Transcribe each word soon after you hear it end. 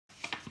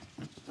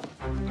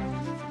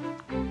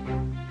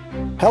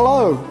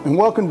Hello, and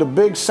welcome to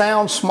Big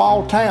Sound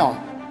Small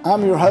Town.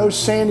 I'm your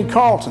host, Sandy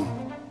Carlton.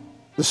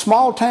 The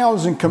small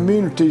towns and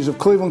communities of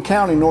Cleveland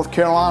County, North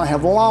Carolina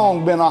have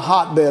long been a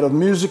hotbed of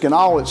music in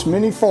all its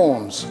many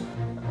forms.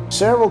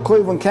 Several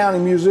Cleveland County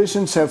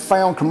musicians have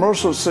found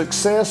commercial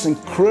success and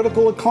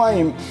critical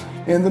acclaim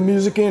in the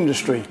music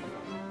industry.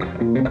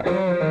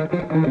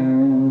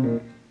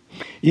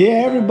 Yeah,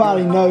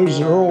 everybody knows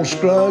that Earl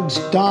Scruggs,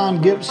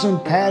 Don Gibson,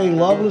 Patty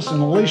Loveless,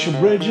 and Alicia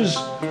Bridges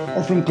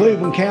are from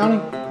Cleveland County.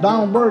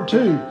 Donald Byrd,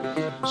 too.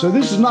 So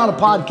this is not a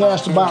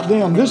podcast about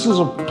them. This is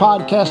a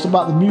podcast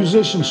about the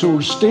musicians who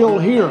are still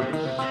here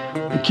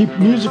to keep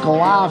music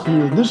alive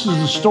here. This is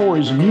the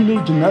stories, and you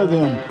need to know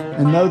them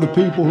and know the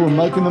people who are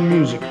making the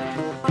music.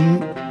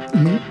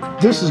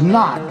 This is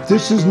not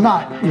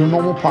your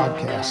normal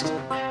podcast.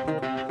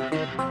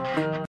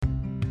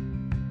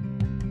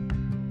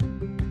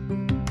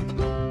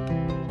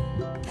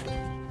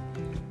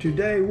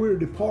 Today we're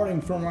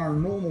departing from our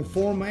normal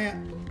format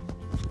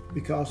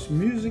because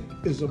music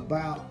is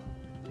about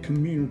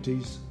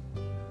communities,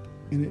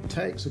 and it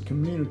takes a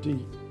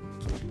community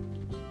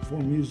for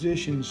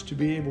musicians to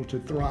be able to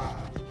thrive.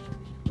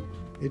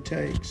 It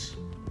takes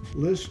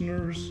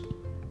listeners,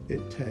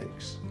 it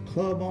takes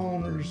club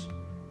owners,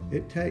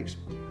 it takes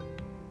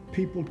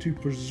people to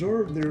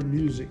preserve their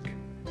music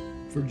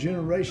for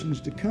generations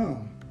to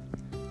come.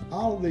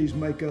 All of these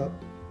make up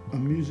a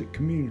music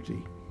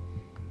community.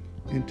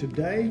 And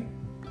today,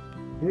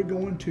 we're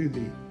going to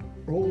the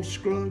Earl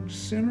Scruggs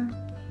Center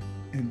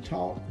and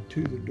talk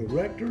to the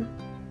director,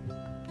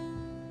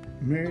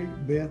 Mary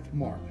Beth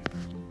Martin.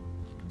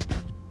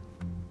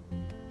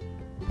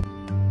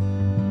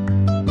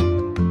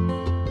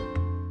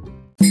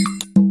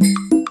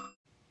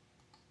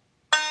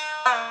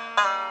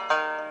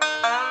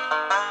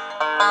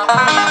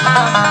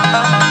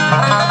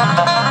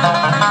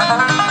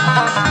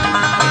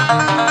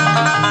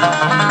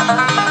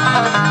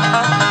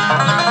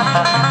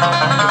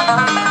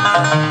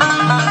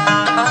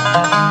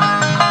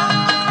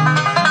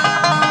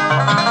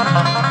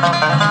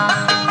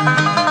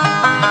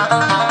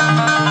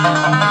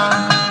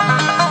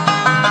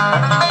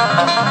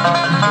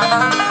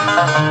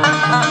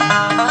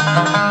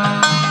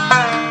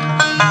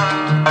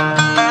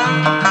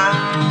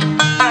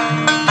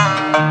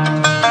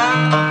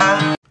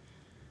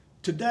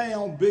 Today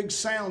on Big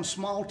Sound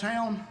Small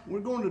Town, we're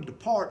going to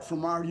depart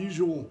from our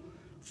usual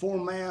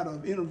format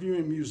of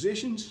interviewing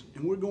musicians,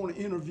 and we're going to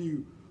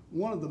interview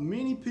one of the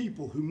many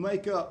people who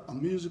make up a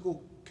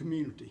musical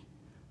community.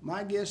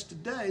 My guest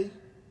today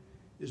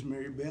is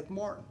Mary Beth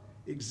Martin,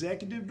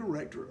 Executive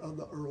Director of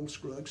the Earl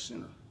Scruggs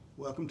Center.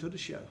 Welcome to the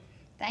show.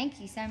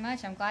 Thank you so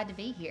much. I'm glad to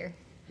be here.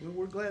 Well,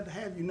 we're glad to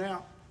have you.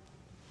 Now,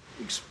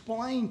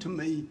 explain to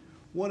me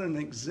what an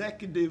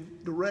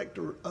Executive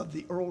Director of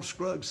the Earl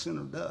Scruggs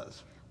Center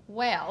does.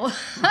 Well,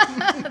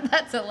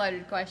 that's a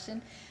loaded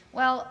question.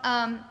 Well,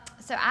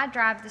 so I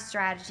drive the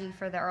strategy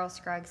for the Earl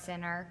Scruggs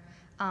Center,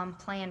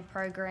 plan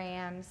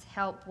programs,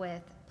 help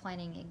with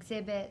planning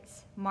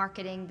exhibits,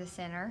 marketing the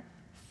center,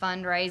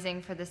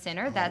 fundraising for the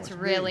center. That's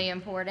really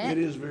important. It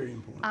is very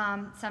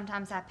important.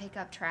 Sometimes I pick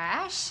up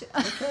trash.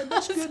 Okay,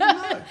 that's good to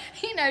know.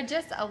 You know,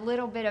 just a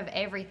little bit of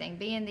everything.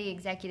 Being the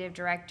executive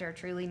director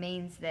truly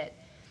means that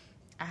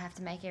I have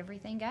to make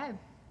everything go.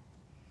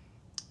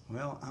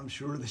 Well, I'm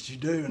sure that you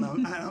do, and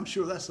I'm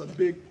sure that's a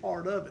big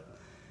part of it.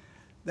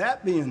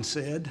 That being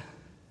said,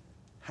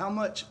 how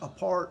much a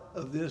part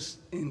of this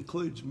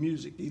includes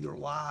music, either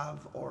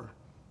live or,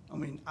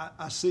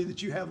 I see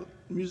that you have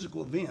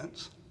musical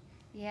events.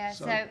 Yeah,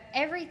 so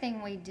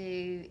everything we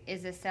do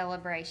is a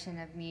celebration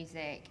of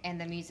music and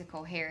the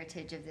musical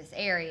heritage of this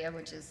area,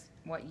 which is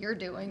what you're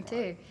doing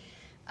too.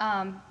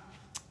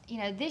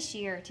 This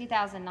year,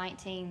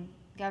 2019,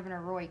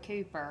 Governor Roy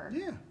Cooper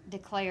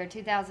declared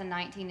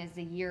 2019 as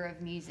the year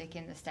of music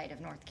in the state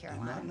of North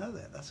Carolina. I did not know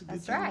that. That's a good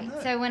That's thing right. to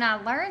know. So when I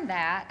learned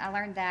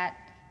that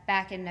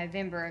back in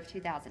November of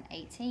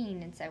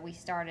 2018, and so we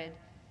started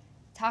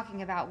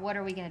talking about what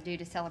are we going to do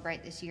to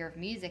celebrate this year of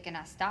music, and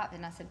I stopped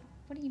and I said,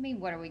 what do you mean,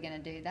 what are we going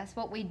to do? That's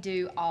what we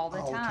do all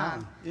the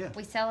time. Yeah.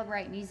 We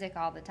celebrate music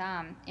all the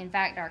time. In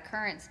fact, our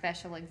current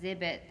special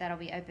exhibit that'll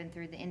be open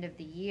through the end of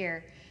the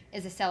year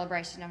is a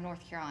celebration of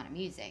North Carolina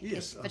music. Yes,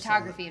 it's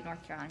photography of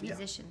North Carolina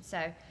musicians.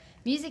 So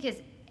music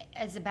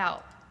is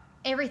about,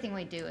 everything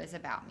we do is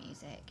about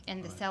music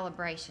and the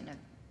celebration of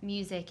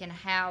music and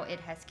how it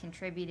has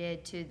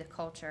contributed to the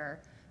culture,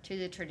 to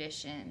the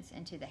traditions,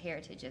 and to the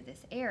heritage of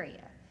this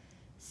area.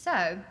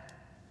 So,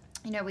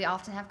 we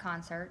often have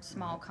concerts,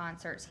 small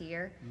concerts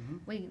here. Mm-hmm.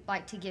 We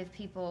like to give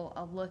people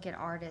a look at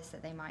artists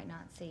that they might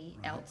not see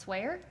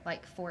elsewhere.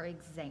 Like, for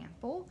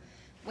example,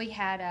 we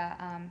had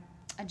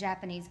a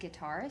Japanese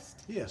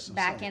guitarist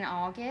back in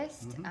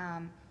August.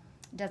 Mm-hmm.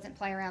 Doesn't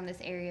play around this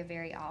area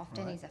very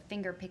often. He's a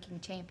finger-picking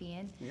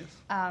champion. Yes.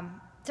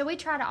 So we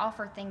try to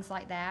offer things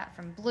like that,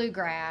 from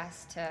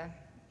bluegrass to,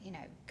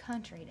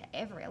 country to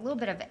a little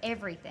bit of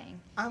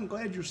everything. I'm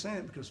glad you're saying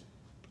it, because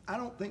I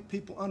don't think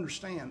people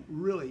understand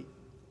really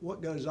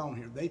what goes on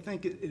here. They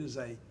think it is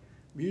a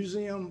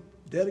museum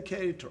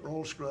dedicated to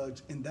Earl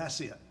Scruggs, and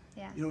that's it.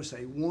 Yeah. You know,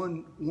 say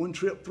one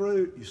trip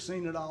through, you've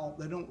seen it all.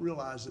 They don't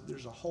realize that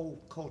there's a whole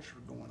culture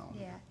going on.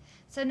 Yeah.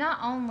 So not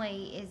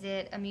only is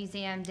it a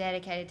museum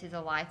dedicated to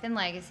the life and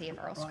legacy of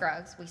Earl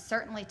Scruggs, we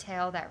certainly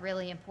tell that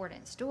really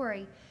important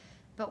story,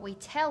 but we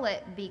tell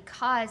it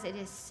because it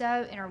is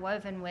so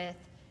interwoven with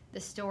the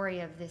story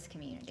of this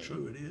community.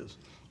 True, it is.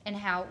 And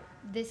how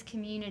this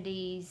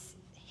community's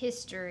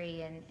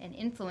history and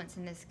influence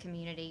in this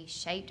community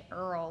shaped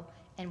Earl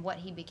and what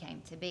he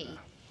became to be.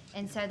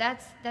 And so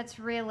that's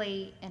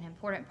really an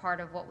important part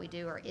of what we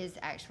do, or is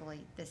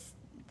actually the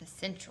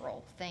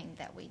central thing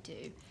that we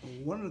do.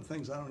 One of the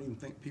things I don't even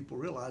think people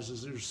realize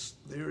is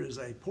there is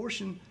a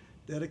portion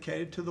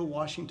dedicated to the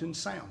Washington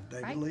Sound,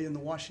 David Lee and the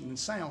Washington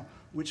Sound,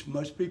 which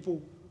most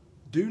people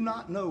do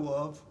not know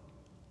of,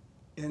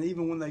 and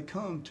even when they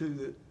come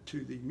to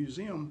the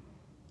museum,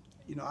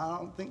 you know, I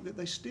don't think that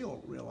they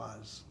still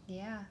realize.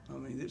 Yeah. I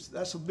mean,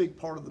 that's a big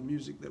part of the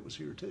music that was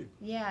here too.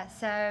 Yeah,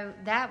 so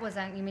that was,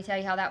 let me tell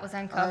you how that was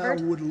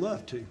uncovered. I would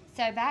love to.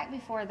 So back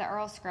before the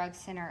Earl Scruggs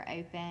Center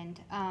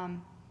opened,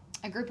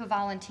 a group of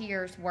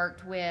volunteers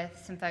worked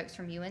with some folks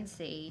from UNC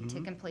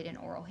to complete an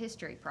oral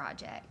history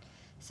project.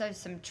 So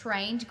some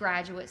trained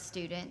graduate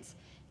students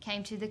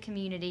came to the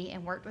community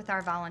and worked with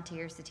our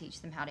volunteers to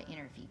teach them how to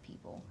interview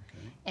people.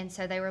 Okay. And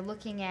so they were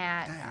looking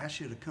at... Dang, I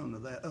should have come to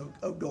that.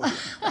 Oh, go ahead.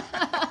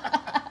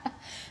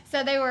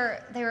 So they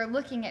were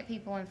looking at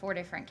people in 4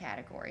 different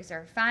categories,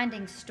 or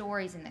finding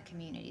stories in the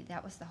community.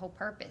 That was the whole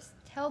purpose.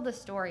 Tell the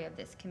story of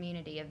this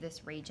community, of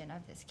this region,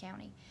 of this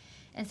county.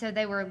 And so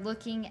they were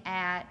looking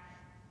at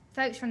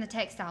folks from the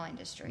textile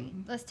industry.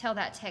 Let's tell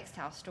that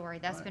textile story.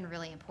 That's been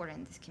really important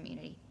in this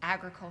community.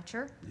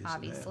 Agriculture, yes,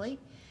 obviously.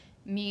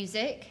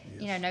 Music,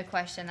 yes. You know, no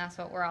question, that's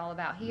what we're all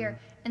about here.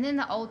 And then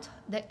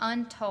the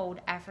untold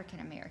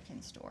African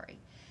American story.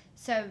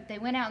 So they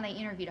went out and they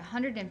interviewed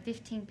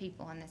 115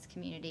 people in this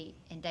community,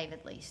 and David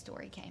Lee's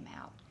story came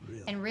out.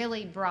 Really? And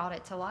really brought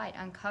it to light,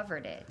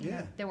 uncovered it. You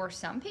know, there were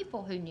some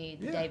people who knew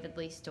the David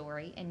Lee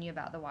story and knew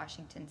about the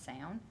Washington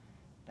Sound,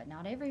 but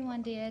not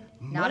everyone did.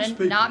 Not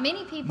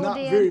many people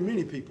did. Not very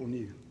many people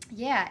knew.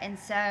 Yeah, and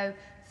so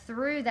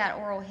through that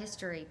oral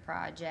history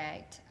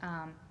project,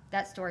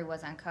 that story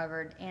was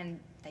uncovered, and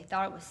they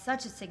thought it was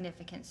such a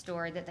significant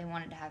story that they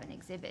wanted to have an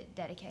exhibit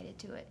dedicated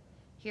to it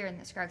here in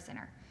the Scruggs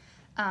Center.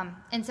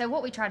 And so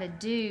what we try to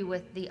do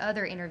with the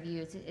other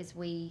interviews is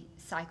we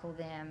cycle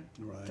them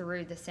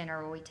through the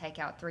center, where we take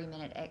out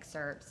 3-minute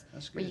excerpts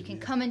where you can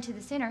come into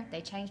the center.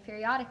 They change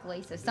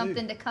periodically, so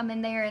something to come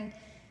in there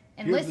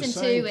and listen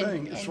to.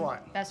 And that's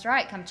right. That's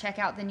right. Come check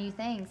out the new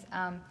things.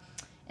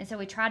 And so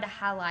we try to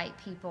highlight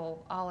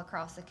people all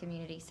across the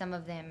community. Some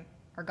of them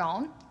are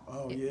gone.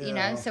 Oh, yeah. You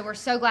know, so we're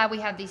so glad we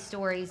have these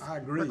stories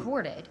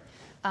recorded.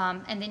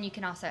 And then you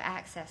can also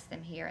access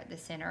them here at the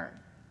center,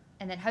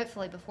 and then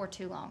hopefully before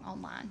too long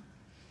online.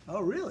 Oh,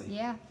 really?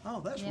 Yeah.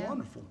 Oh, that's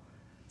wonderful.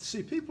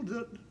 See,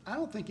 I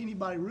don't think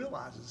anybody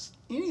realizes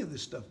any of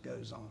this stuff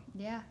goes on.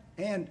 Yeah.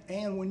 And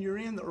when you're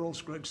in the Earl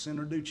Scruggs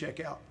Center, do check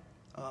out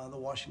the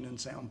Washington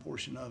Sound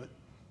portion of it.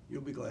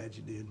 You'll be glad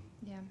you did.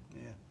 Yeah.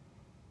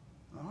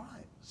 Yeah. All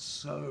right.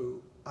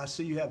 So I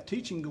see you have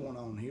teaching going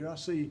on here. I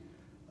see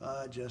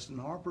Justin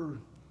Harper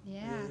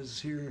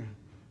is here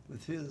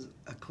with his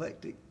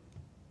eclectic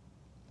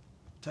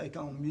take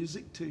on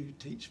music to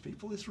teach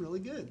people. It's really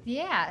good.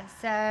 Yeah.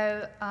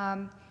 So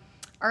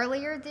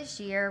earlier this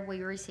year,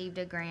 we received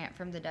a grant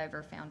from the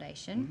Dover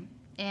Foundation,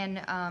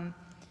 and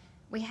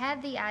we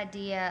had the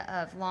idea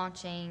of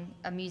launching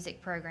a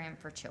music program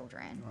for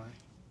children. Right.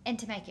 And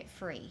to make it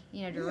free,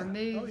 you know, to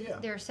remove,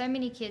 there are so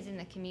many kids in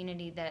the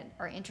community that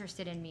are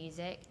interested in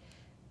music,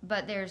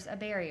 but there's a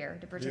barrier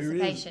to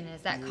participation,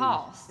 is that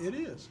cost. It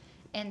is.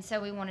 And so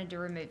we wanted to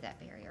remove that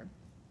barrier.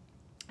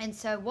 And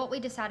so what we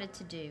decided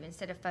to do,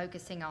 instead of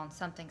focusing on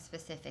something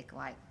specific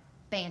like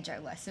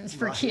banjo lessons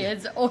for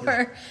kids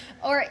or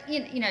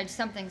you know,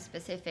 something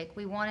specific,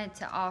 we wanted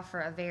to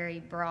offer a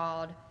very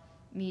broad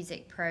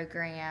music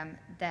program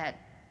that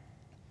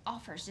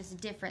offers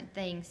just different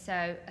things.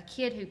 So a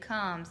kid who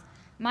comes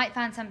might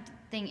find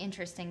something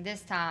interesting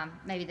this time,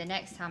 maybe the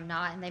next time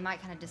not, and they might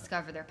kind of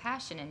discover their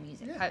passion in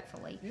music,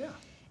 hopefully. Yeah.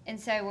 And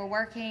so we're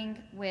working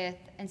with,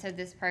 and so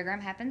this program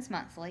happens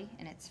monthly,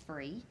 and it's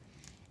free.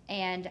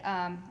 And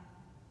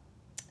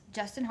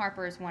Justin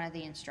Harper is one of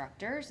the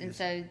instructors, and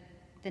so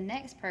the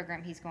next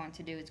program he's going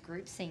to do is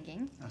group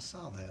singing. I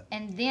saw that.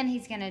 And then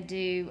he's going to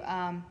do,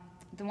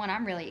 the one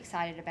I'm really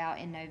excited about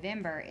in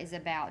November is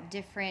about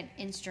different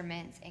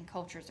instruments and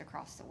cultures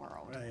across the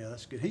world. Yeah,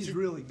 that's good. He's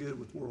really good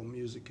with world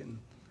music. And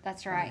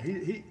that's right.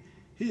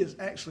 He is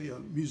actually a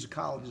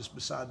musicologist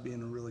beside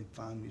being a really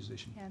fine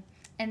musician. Yeah.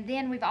 And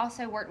then we've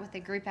also worked with a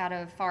group out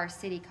of Forest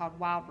City called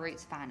Wild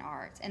Roots Fine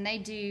Arts, and they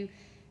do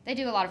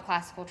a lot of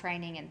classical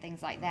training and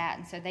things like that.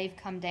 And so they've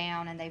come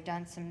down and they've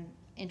done some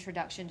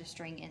introduction to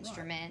string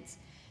instruments.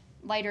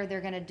 Later,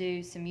 they're going to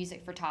do some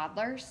music for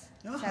toddlers.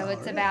 So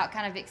it's about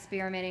kind of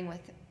experimenting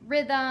with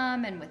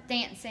rhythm and with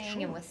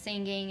dancing and with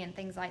singing and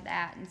things like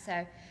that. And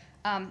so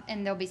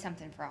And there'll be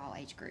something for all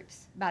age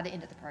groups by the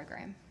end of the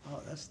program.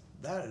 Oh,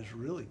 that is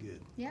really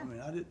good. Yeah.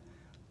 I mean,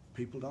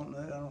 people don't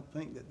know. I don't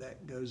think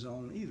that goes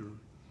on either.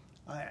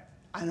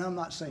 And I'm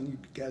not saying you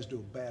guys do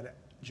a bad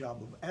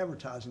job of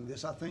advertising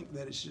this. I think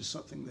that it's just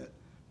something that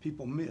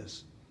people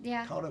miss.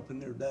 Yeah. Caught up in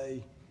their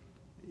day.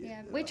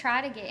 Yeah, we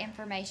try to get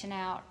information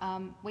out.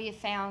 We have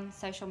found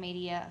social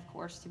media, of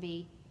course, to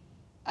be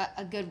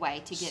a good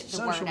way to get the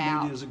word out. Social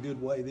media is a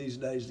good way these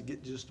days to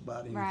get just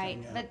about anything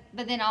out. Right,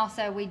 but then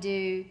also we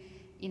do,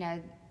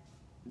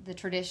 the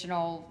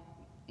traditional,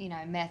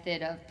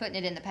 method of putting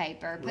it in the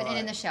paper, putting it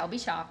in the Shelby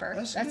Shopper.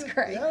 That's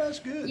great. Yeah, that's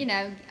good.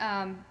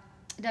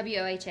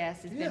 WOHS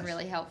has been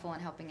really helpful in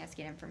helping us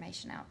get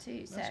information out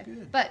too. So,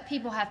 but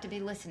people have to be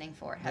listening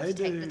for it. Have to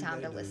take the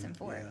time to listen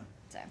for it.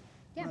 So,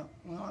 yeah.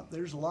 Well,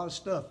 there's a lot of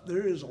stuff.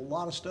 There is a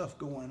lot of stuff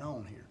going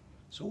on here.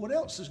 So, what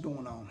else is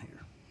going on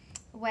here?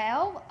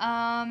 Well,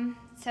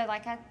 so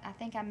like I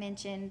think I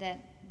mentioned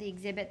that the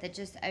exhibit that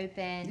just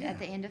opened at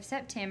the end of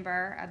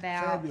September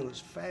about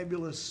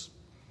fabulous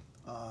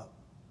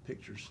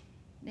pictures.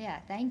 Yeah,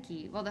 thank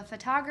you. Well, the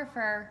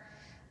photographer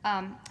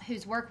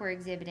whose work we're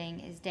exhibiting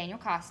is Daniel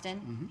Costin.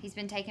 Mm-hmm. He's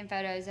been taking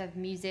photos of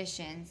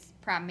musicians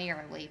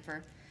primarily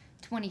for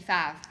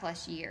 25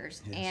 plus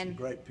years. Yes, and some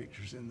great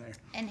pictures in there.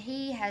 And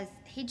he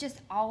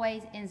just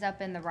always ends up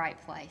in the right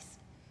place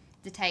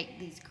to take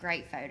these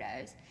great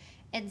photos.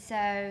 And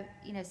so,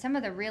 some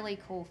of the really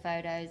cool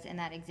photos in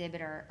that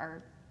exhibit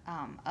are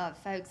of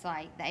folks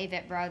like the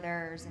Avett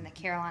Brothers and the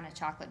Carolina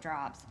Chocolate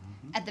Drops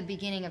at the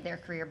beginning of their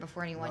career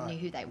before anyone knew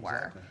who they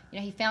were. Exactly.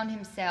 He found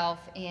himself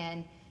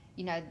in,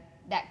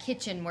 that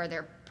kitchen where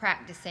they're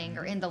practicing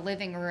or in the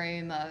living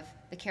room of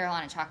the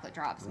Carolina Chocolate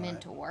Drops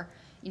mentor,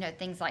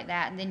 things like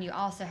that. And then you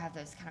also have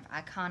those kind of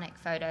iconic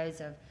photos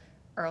of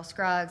Earl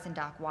Scruggs and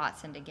Doc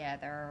Watson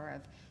together, or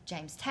of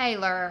James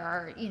Taylor,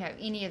 or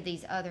any of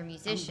these other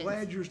musicians.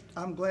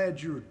 I'm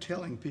glad you're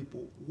telling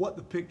people what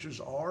the pictures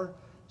are,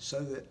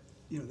 so that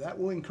that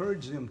will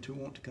encourage them to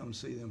want to come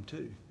see them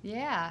too.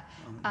 Yeah,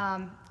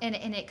 and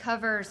it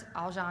covers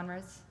all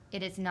genres.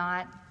 It is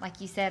not,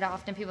 like you said,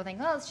 often people think,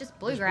 it's just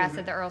bluegrass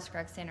at the Earl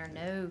Scruggs Center.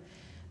 No,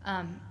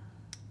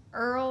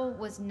 Earl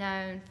was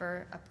known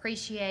for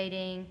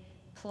appreciating,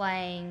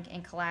 playing,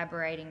 and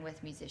collaborating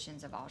with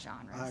musicians of all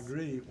genres. I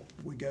agree.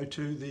 We go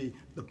to the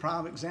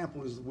prime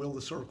example is the Will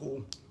the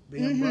Circle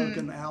Being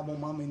Broken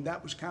album. I mean,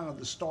 that was kind of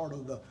the start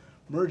of the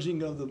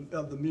merging of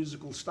the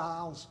musical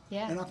styles.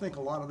 Yeah. And I think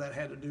a lot of that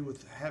had to do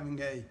with having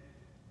a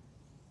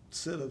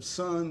set of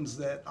sons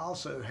that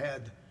also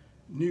had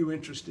new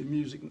interest in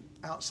music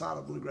outside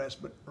of bluegrass,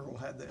 but Earl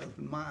had the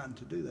open mind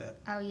to do that.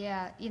 Oh,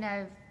 yeah.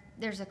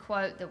 There's a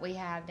quote that we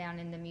have down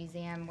in the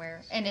museum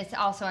and it's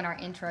also in our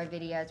intro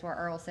videos, where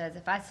Earl says,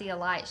 if I see a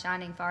light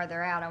shining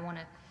farther out, I want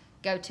to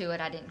go to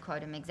it. I didn't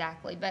quote him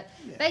exactly, but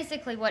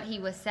basically what he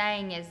was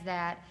saying is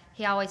that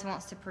he always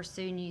wants to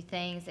pursue new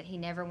things, that he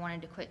never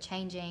wanted to quit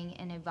changing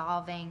and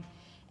evolving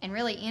and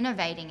really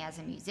innovating as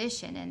a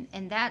musician.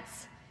 And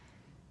that's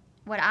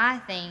what I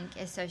think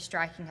is so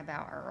striking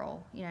about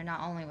Earl.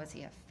 Not only was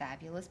he a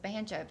fabulous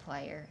banjo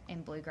player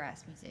and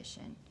bluegrass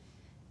musician,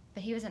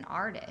 but he was an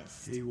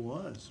artist. He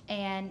was.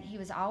 And he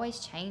was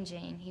always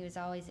changing. He was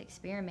always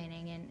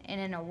experimenting.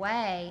 And in a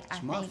way,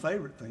 it's my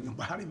favorite thing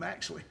about him,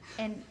 actually.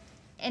 And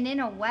in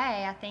a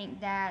way, I think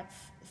that's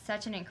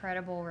such an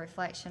incredible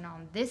reflection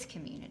on this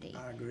community.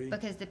 I agree.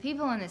 Because the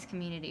people in this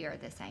community are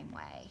the same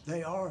way.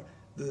 They are.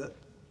 The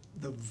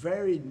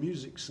varied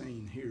music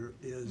scene here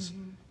is,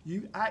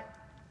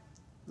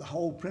 the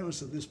whole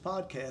premise of this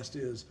podcast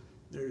is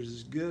there's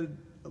as good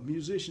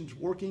musicians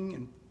working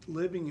and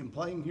living and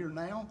playing here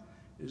now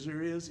as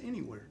there is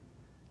anywhere.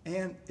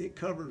 And it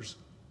covers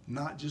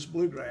not just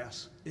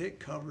bluegrass, it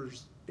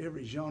covers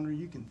every genre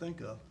you can think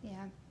of.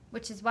 Yeah,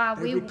 which is why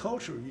every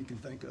culture you can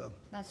think of.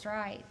 That's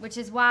right, which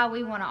is why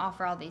we want to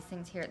offer all these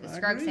things here at the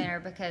Scruggs Center,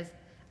 because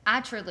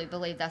I truly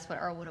believe that's what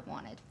Earl would have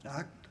wanted.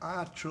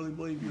 I truly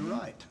believe you're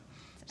right.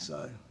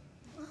 So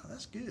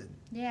that's good.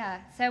 Yeah,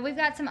 so we've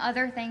got some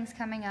other things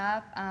coming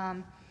up.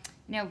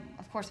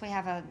 Of course, we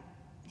have a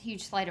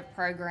huge slate of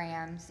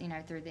programs,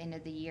 through the end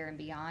of the year and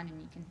beyond,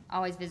 and you can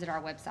always visit our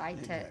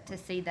website to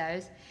see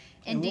those.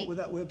 And what would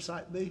that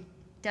website be?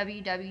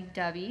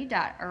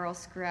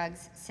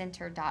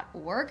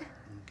 www.earlscruggscenter.org. Okay.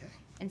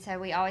 And so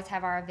we always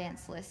have our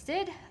events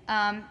listed.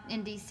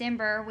 In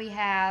December, we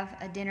have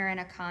a dinner and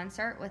a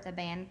concert with a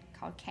band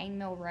called Cane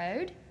Mill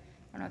Road.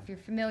 I don't know if you're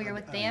familiar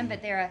with them,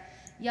 but they're a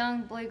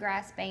young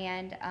bluegrass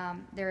band.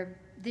 They're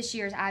this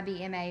year's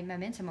IBMA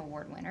Momentum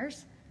Award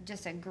winners.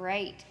 Just a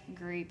great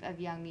group of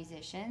young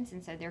musicians,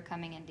 and so they're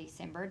coming in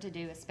December to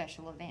do a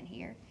special event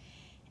here.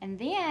 And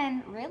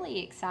then, really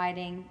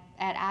exciting,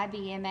 at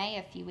IBMA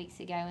a few weeks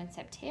ago in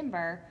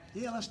September.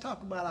 Yeah, let's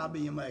talk about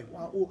IBMA.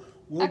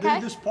 We'll do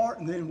this part,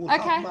 and then we'll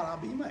talk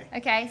about IBMA.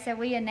 Okay, so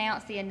we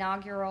announced the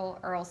inaugural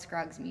Earl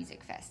Scruggs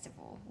Music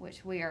Festival,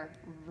 which we are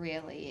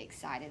really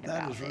excited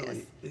about. That is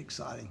really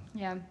exciting.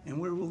 Yeah. And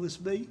where will this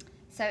be?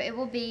 So it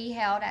will be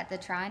held at the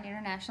Tryon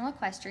International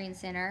Equestrian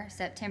Center,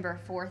 September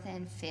 4th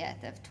and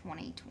 5th of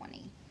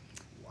 2020.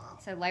 Wow.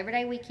 So Labor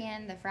Day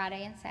weekend, the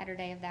Friday and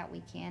Saturday of that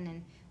weekend,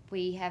 and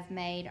we have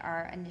made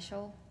our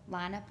initial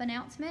lineup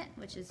announcement,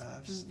 which is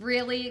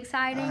really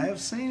exciting. I have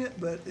seen it,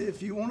 but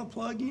if you want to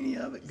plug any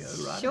of it, go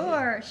right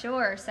ahead.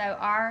 Sure. So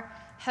our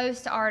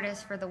host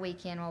artist for the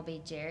weekend will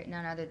be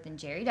none other than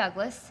Jerry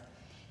Douglas.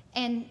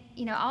 And,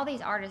 you know, all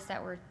these artists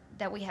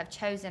that we have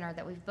chosen or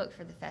that we've booked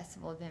for the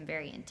festival have been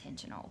very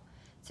intentional.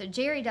 So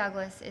Jerry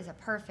Douglas is a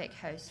perfect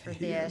host for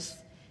this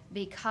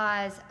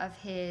because of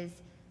his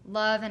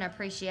love and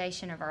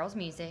appreciation of Earl's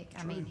music.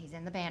 I mean, he's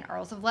in the band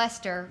Earls of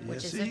Leicester,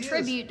 which is a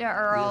tribute to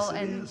Earl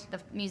and the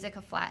music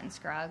of Flatt and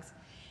Scruggs.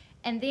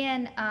 And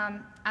then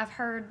I've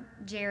heard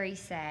Jerry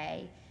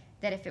say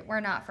that if it were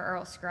not for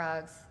Earl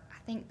Scruggs, I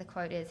think the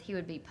quote is, he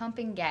would be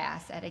pumping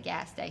gas at a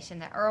gas station,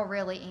 that Earl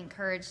really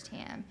encouraged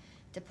him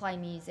to play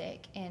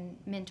music and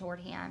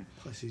mentored him.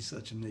 Plus, he's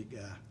such a neat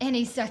guy. And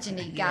he's such a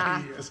neat guy.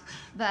 Yeah, he is.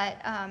 But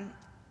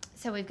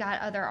so we've got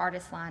other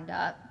artists lined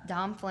up.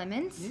 Dom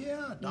Flemons.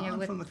 Yeah,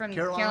 Dom from the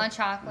Carolina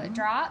Chocolate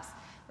Drops.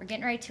 We're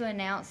getting ready to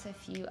announce a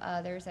few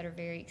others that are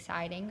very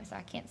exciting, so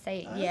I can't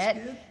say it yet.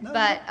 Good. No,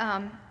 but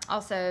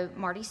also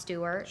Marty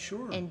Stewart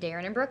and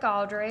Darren and Brooke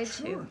Aldridge,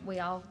 who we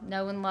all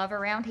know and love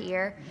around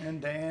here.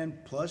 And Dan,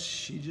 plus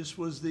she just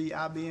was the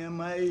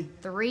IBMA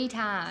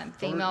 3-time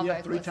female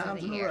vocalist 3 times of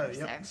the in year. a row.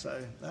 Yep.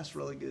 So that's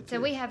really good too.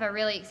 So we have a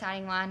really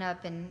exciting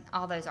lineup, and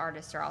all those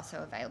artists are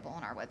also available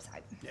on our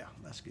website. Yeah,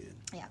 that's good.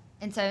 Yeah,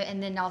 and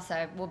then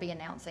also we'll be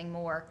announcing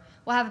more.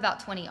 We'll have about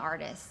 20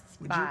 artists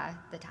by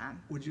the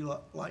time. Would you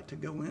like to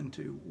go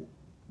into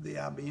the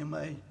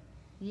IBMA?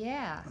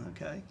 Yeah.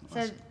 Okay.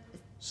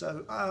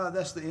 So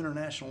that's the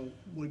International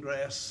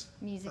Bluegrass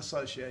Music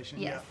Association.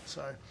 Yes.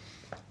 Yeah.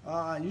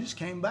 So you just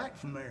came back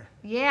from there.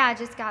 Yeah, I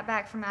just got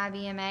back from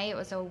IBMA. It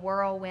was a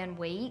whirlwind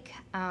week.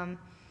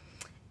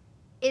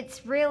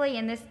 It's really,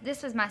 and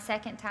this was my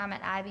second time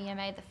at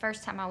IBMA. The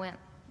first time I went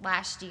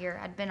last year,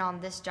 I'd been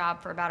on this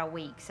job for about a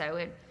week,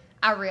 so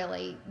I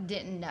really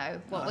didn't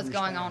know what was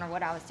going on or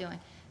what I was doing.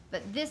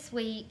 But this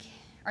week,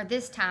 or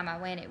this time I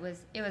went, it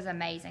was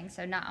amazing.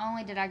 So not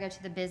only did I go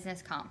to the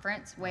business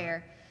conference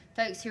where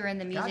folks who are in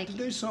the music... Got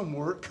to do some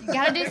work.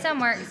 Got to do some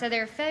work. So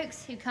there are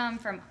folks who come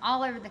from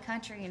all over the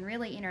country and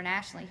really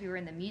internationally who are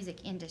in the music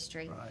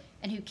industry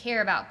and who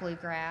care about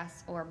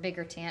bluegrass or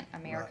bigger tent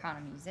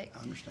Americana music.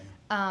 I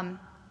understand.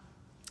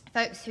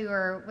 Folks who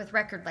are with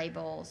record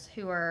labels,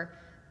 who are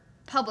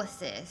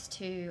publicists,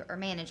 who are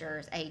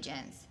managers,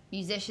 agents,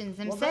 musicians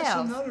themselves.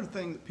 Well, that's another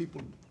thing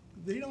that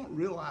they don't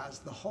realize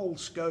the whole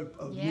scope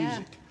of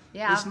music.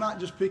 Yeah. It's not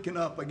just picking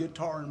up a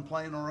guitar and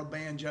playing or a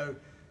banjo.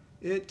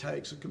 It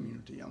takes a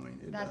community. I mean,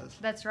 it does.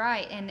 That's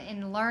right.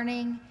 And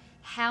learning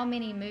how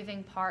many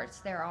moving parts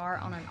there are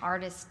on an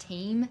artist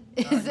team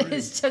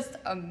is just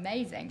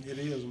amazing. It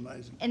is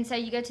amazing. And so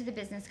you go to the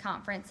business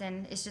conference,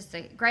 and it's just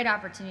a great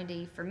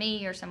opportunity for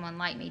me or someone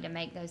like me to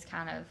make those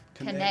kind of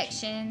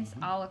connections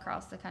all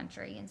across the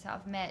country. And so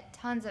I've met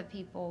tons of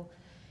people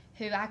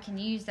who I can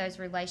use those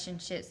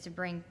relationships to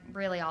bring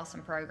really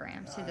awesome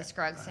programs to the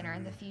Scruggs Center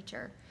in the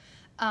future.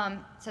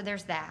 So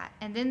there's that.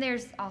 And then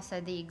there's also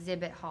the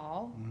exhibit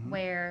hall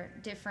where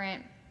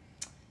different,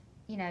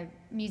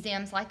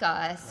 museums like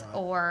us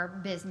or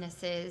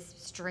businesses,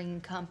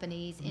 string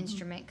companies,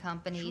 instrument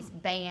companies,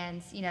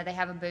 bands, they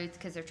have a booth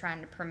because they're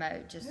trying to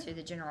promote just to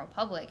the general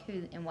public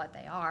who and what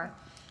they are.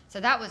 So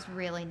that was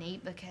really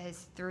neat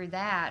because through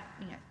that,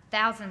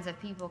 thousands of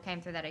people came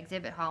through that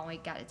exhibit hall, and we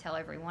got to tell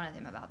every one of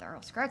them about the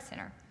Earl Scruggs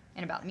Center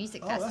and about the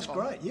music festival.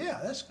 Oh, that's great.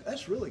 Yeah,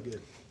 that's really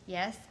good.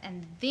 Yes,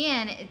 and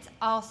then it's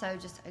also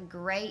just a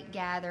great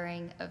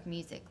gathering of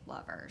music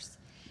lovers.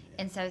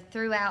 And so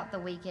throughout the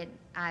week at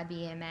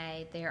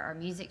IBMA, there are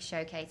music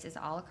showcases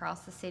all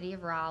across the city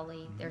of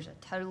Raleigh. There's a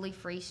totally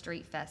free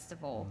street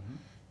festival.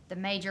 The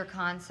major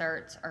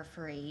concerts are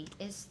free.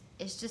 It's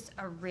just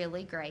a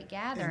really great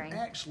gathering.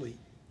 And actually,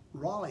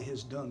 Raleigh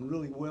has done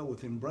really well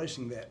with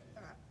embracing that.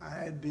 I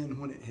had been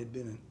when it had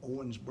been in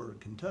Owensboro,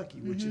 Kentucky,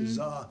 which is,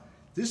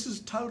 this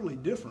is totally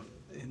different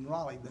in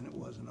Raleigh than it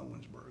was in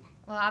Owensboro.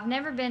 Well, I've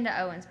never been to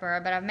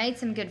Owensboro, but I've made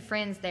some good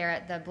friends there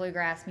at the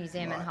Bluegrass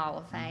Museum and Hall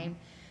of Fame.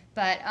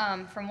 But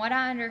from what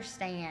I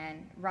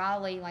understand,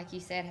 Raleigh, like you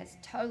said, has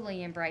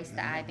totally embraced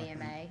the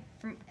IBMA.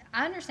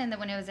 I understand that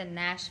when it was in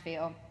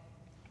Nashville,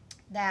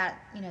 that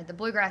the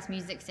bluegrass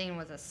music scene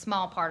was a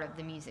small part of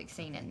the music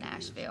scene in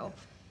Nashville.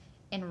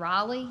 In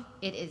Raleigh,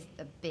 it is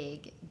the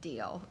big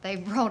deal.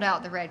 They've rolled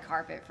out the red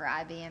carpet for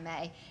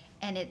IBMA,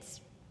 and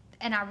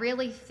I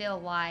really feel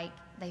like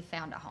they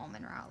found a home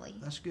in Raleigh.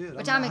 That's good.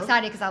 Which I'm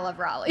excited because I love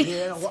Raleigh.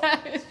 Yeah.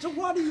 So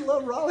why do you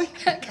love Raleigh?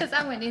 Because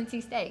I went to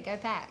NC State. Go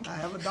Pack. I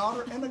have a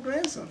daughter and a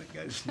grandson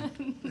that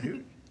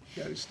who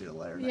goes still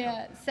there now.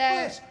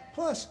 Yeah. So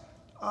plus,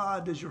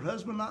 does your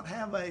husband not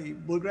have a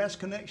bluegrass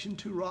connection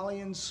to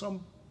Raleigh in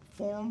some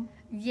form?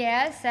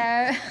 Yeah.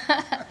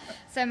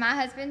 So my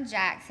husband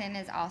Jackson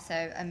is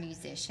also a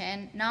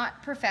musician,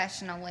 not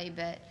professionally,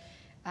 but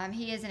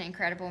he is an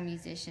incredible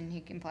musician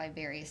who can play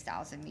various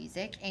styles of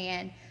music.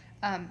 And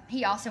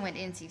he also went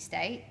to NC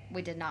State.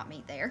 We did not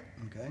meet there.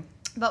 Okay.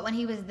 But when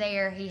he was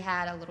there, he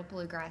had a little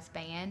bluegrass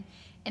band,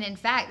 And in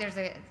fact, there's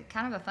a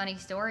kind of a funny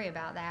story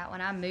about that.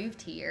 When I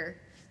moved here,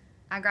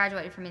 I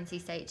graduated from NC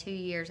State 2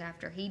 years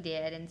after he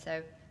did, and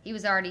so he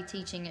was already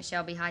teaching at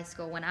Shelby High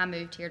School when I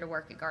moved here to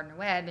work at Gardner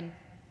Webb, and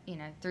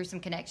through some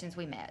connections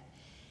we met.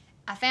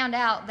 I found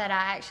out that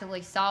I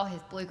actually saw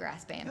his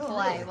bluegrass band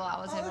play really? while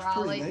I was in That's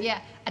Raleigh. pretty neat.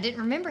 Yeah, I didn't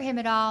remember him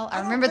at all.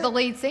 I remember the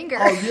lead singer.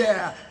 Oh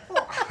yeah.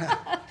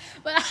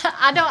 But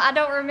I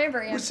don't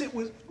remember him.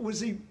 Was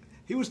he?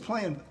 He was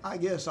playing, I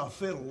guess, a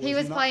fiddle. He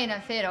was not? playing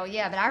a fiddle,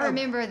 yeah. But I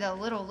remember the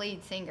little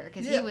lead singer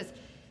because he was.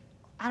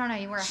 I don't know.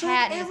 He wore a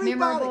hat. He was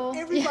memorable.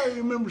 Everybody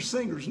remembers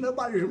singers.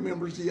 Nobody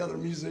remembers the other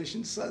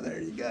musicians. So there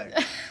you go.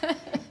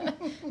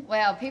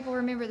 Well, people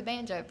remember the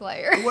banjo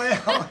player.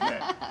 Well,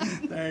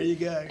 there you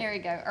go. There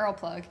you go, Earl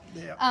plug.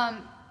 Yeah.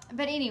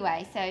 But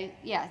anyway, so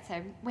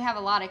we have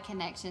a lot of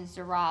connections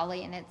to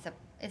Raleigh, and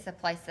it's a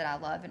place that I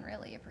love and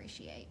really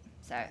appreciate.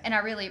 So, and I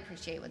really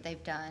appreciate what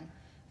they've done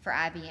for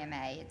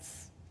IBMA.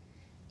 It's,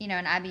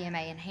 and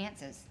IBMA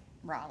enhances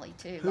Raleigh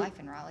too, life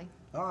in Raleigh.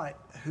 All right.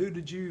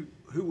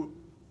 Who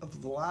of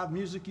the live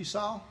music you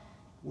saw,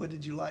 what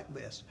did you like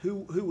best?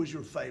 Who was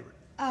your favorite?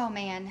 Oh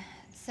man,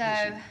 so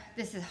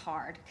this is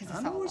hard because it's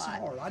a lot. I know it's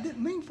hard. I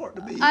didn't mean for it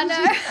to be easy. I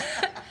know.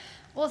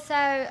 Well, so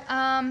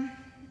I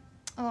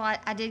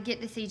did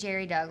get to see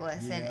Jerry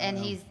Douglas, and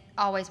he's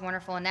always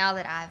wonderful. And now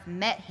that I've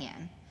met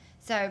him,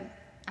 so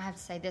I have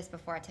to say this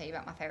before I tell you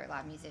about my favorite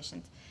live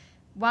musicians.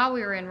 While we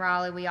were in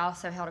Raleigh, we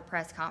also held a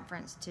press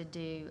conference to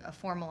do a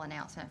formal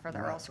announcement for the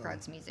Earl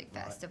Scruggs Music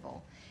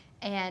Festival.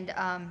 And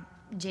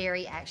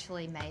Jerry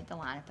actually made the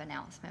lineup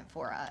announcement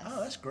for us.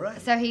 Oh, that's great.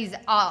 So he's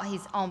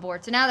on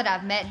board. So now that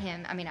I've met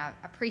him, I mean, I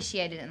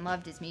appreciated and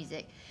loved his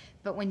music.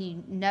 But when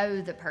you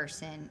know the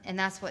person, and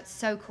that's what's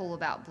so cool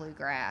about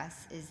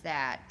bluegrass, is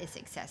that it's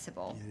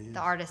accessible. The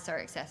artists are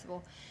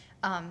accessible.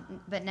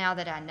 But now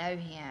that I know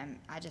him,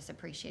 I just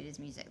appreciate his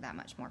music that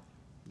much more.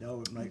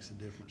 No, it makes a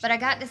difference. But I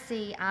got to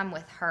see I'm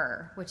With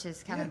Her, which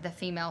is kind of the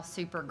female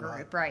super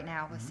group right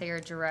now with Sarah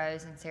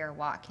Jarosz and Sarah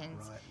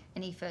Watkins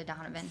and Aoife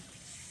Donovan.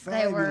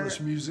 Fabulous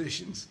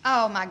musicians.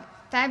 Oh, my,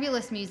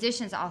 fabulous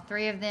musicians, all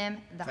three of them.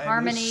 The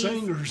harmonies.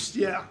 Singers,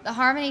 yeah. The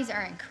harmonies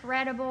are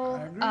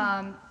incredible. I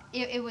agree.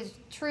 It was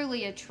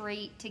truly a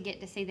treat to get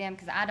to see them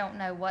because I don't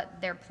know what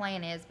their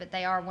plan is, but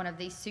they are one of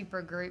these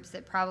super groups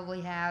that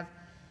probably have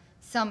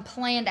some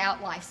planned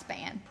out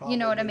lifespan. You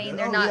know what I mean?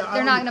 They're not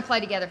going to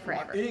play together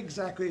forever.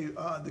 Exactly.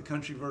 The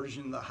country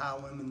version, the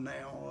Highwomen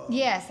now.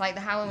 Yes, like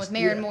the Highwomen with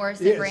Maren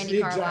Morris and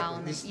Brandy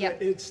Carlisle.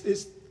 Exactly.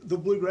 It's the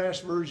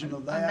bluegrass version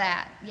of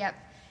that. Yep.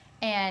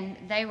 And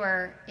they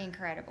were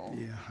incredible.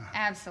 Yeah.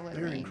 Absolutely.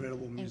 They're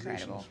incredible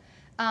musicians. Incredible.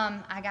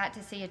 I got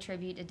to see a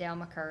tribute to Del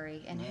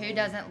McCoury, and who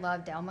doesn't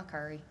love Del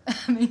McCoury?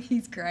 I mean,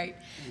 he's great.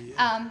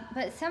 Yeah.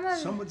 But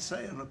some would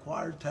say an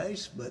acquired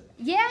taste, but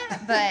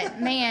but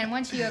man,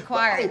 once you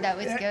acquire it, though,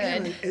 it's good.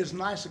 And as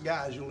nice a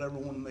guy as you'll ever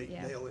want to meet,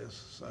 Dale is.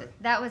 So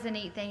that was a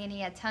neat thing, and he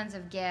had tons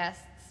of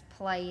guests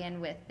playing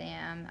with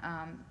them,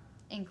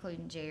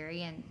 including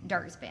Jerry, and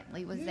Dirk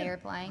Bentley was there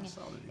playing.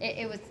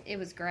 It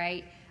was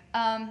great.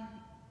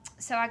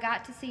 So I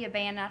got to see a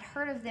band. I'd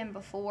heard of them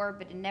before,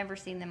 but had never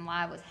seen them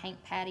live. Was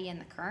Hank Patty and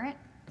the Current.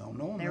 Don't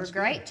know them. They were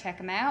great. Check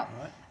them out.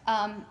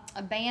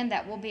 A band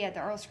that will be at the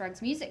Earl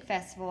Scruggs Music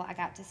Festival. I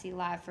got to see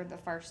live for the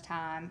first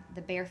time.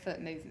 The Barefoot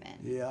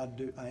Movement. Yeah, I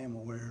do. I am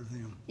aware of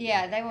them.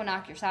 Yeah, they will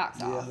knock your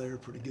socks off. Yeah, they're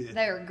pretty good.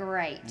 They're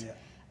great.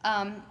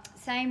 Yeah.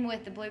 Same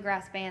with the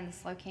bluegrass band, the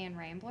Slow Can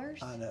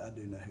Ramblers. I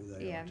do know who they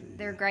are. Yeah,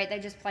 they're great. They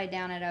just played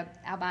down at a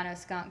albino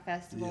skunk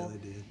festival. Yeah,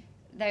 they did.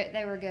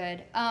 They were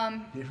good.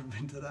 You ever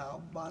been to the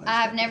albino skunk?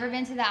 I've never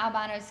been to the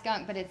albino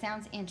skunk, but it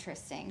sounds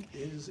interesting.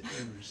 It is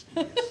interesting,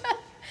 yes.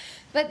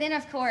 But then,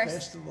 of course,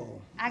 festival.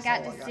 I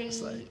got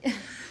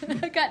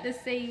to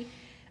see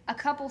a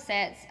couple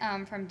sets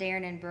from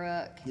Darren and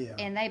Brooke,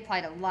 and they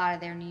played a lot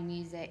of their new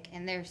music,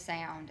 and their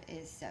sound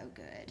is so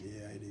good.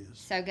 Yeah, it is.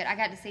 So good. I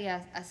got to see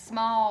a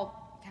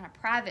small kind of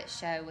private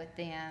show with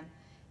them,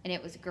 and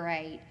it was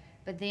great.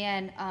 But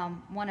then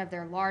one of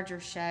their larger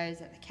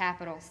shows at the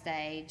Capitol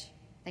stage,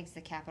 I think it's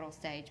the Capitol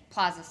stage,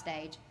 Plaza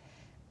stage.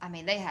 I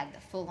mean, they had the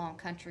full-on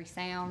country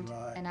sound,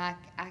 and I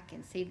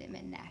can see them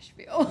in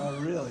Nashville. Oh,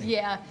 really?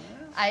 Yeah.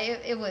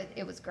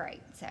 It was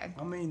great. So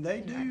I mean,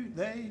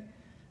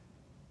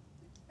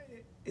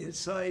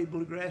 it's a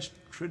bluegrass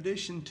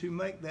tradition to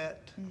make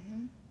that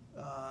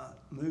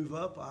move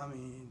up. I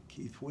mean,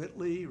 Keith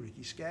Whitley,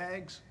 Ricky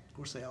Skaggs, of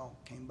course, they all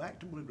came back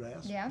to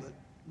bluegrass. Yeah.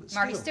 But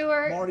Marty still,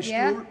 Stewart. Marty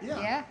Stewart.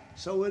 Yeah.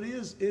 So it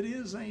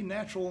is a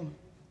natural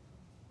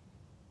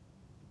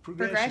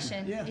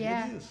progression.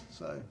 Yeah, it is.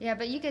 So yeah,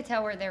 but you could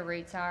tell where their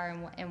roots are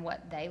and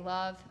what they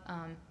love.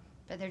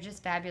 But they're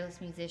just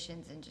fabulous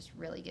musicians and just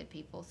really good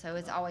people. So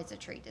it's always a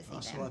treat to see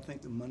them. So I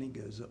think the money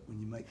goes up when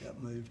you make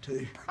that move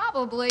too.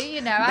 Probably,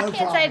 I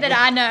can't say that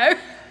I know,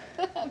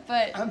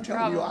 but I'm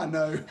telling you, I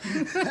know.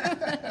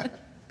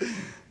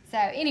 So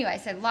anyway,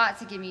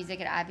 lots of good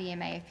music at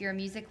IBMA. If you're a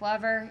music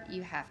lover,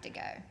 you have to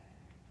go.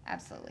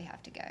 Absolutely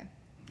have to go.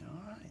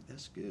 All right,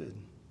 that's good.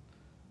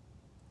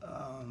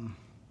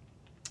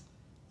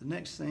 The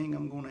next thing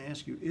I'm going to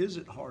ask you, is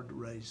it hard to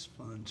raise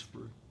funds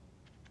for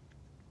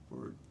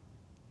for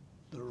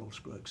the Earl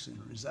Scruggs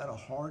Center? Is that a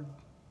hard?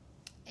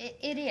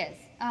 It is.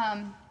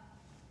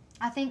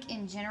 I think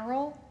in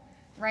general,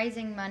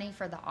 raising money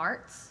for the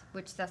arts,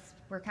 which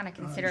we're kind of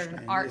considered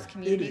an arts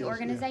community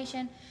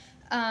organization.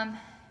 Yeah.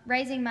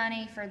 Raising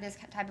money for this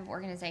type of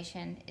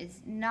organization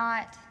is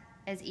not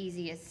as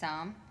easy as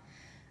some.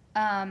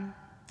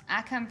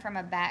 I come from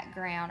a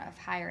background of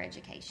higher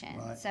education,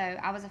 right. So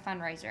I was a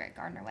fundraiser at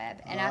Gardner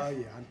Webb. And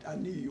I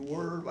knew you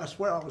were. That's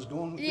where I was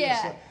going with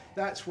this. So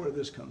that's where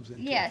this comes in.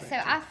 Yeah, so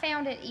I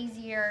found it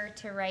easier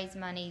to raise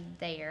money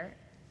there.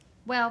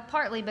 Well,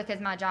 partly because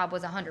my job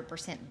was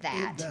 100%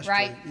 that,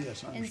 right? True.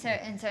 Yes, I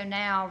understand. And so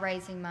now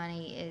raising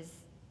money is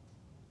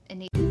a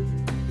need.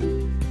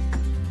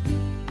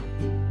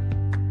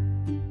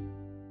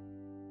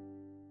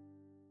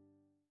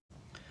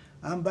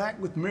 I'm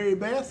back with Mary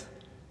Beth,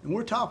 and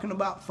we're talking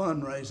about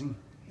fundraising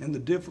and the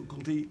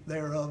difficulty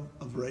thereof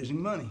of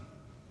raising money.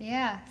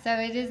 Yeah, so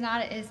it's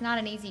not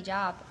an easy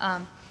job.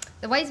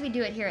 The ways we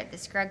do it here at the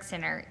Scruggs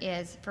Center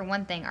is, for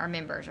one thing, our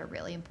members are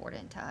really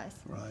important to us.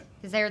 Right.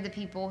 Because they're the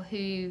people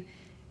who,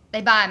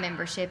 they buy a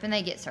membership and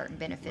they get certain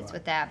benefits right.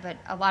 with that, but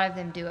a lot of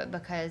them do it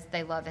because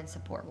they love and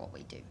support what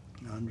we do.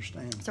 I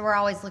understand. So we're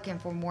always looking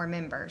for more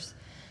members.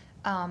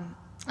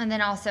 And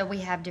then also we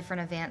have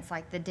different events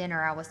like the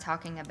dinner I was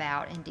talking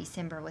about in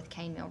December with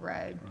Cane Mill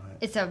Road. Right.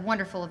 It's a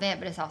wonderful event,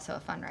 but it's also a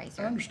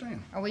fundraiser. I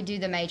understand. Or we do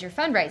the major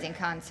fundraising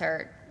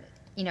concert,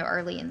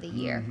 early in the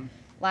year. Mm-hmm.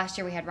 Last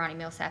year we had Ronnie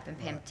Millsap and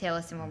Pam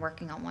Tillis, and we're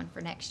working on one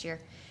for next year.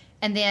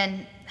 And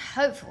then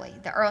hopefully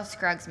the Earl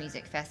Scruggs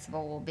Music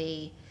Festival will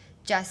be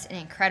just an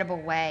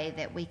incredible way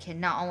that we can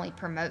not only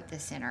promote the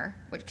center,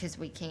 because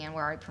we're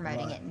already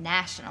promoting right. it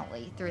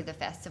nationally through the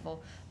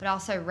festival, but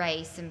also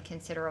raise some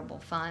considerable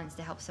funds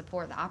to help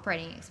support the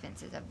operating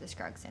expenses of the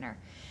Scruggs Center.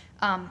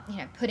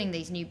 Putting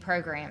these new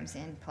programs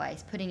in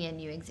place, putting in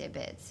new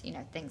exhibits,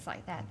 things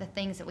like that, the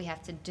things that we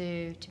have to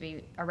do to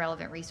be a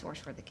relevant resource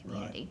for the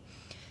community. Right.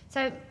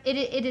 So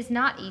it is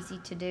not easy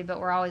to do, but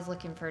we're always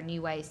looking for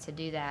new ways to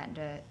do that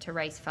and to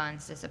raise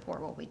funds to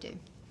support what we do.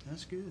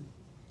 That's good.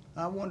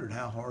 I wondered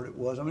how hard it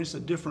was. I mean,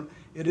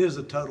 it is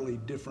a totally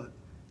different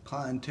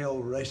clientele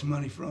to raise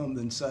money from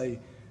than, say,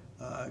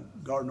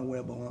 Gardner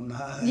Webb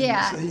alumni.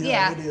 Yeah,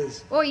 It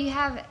is. Well,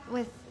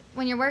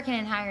 when you're working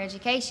in higher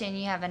education,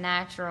 you have a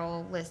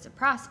natural list of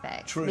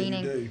prospects. True,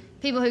 meaning you do.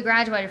 People who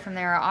graduated from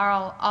there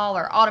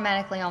are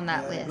automatically on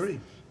that list. I agree.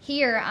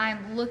 Here,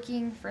 I'm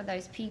looking for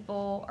those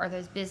people or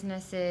those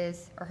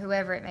businesses or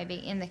whoever it may be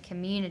in the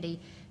community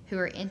who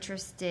are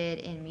interested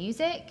in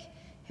music,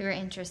 who are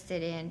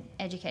interested in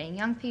educating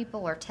young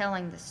people or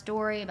telling the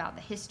story about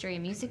the history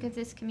and music of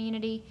this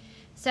community.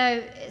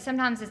 So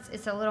sometimes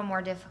it's a little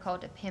more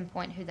difficult to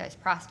pinpoint who those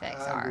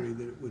prospects are. I agree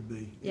that it would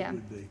be. Yeah. It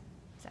would be.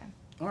 So.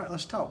 All right,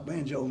 let's talk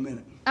banjo a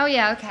minute. Oh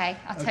yeah, okay.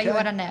 I'll tell you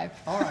what I know.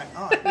 All right.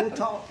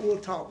 We'll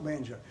talk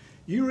banjo.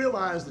 You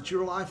realize that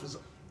your life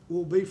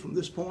will be from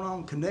this point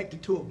on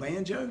connected to a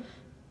banjo?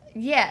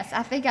 Yes,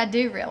 I think I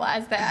do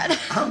realize that.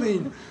 I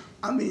mean,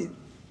 I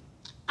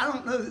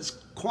don't know that it's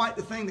quite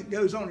the thing that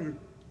goes on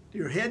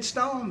your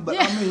headstone, but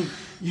I mean,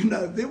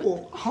 it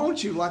will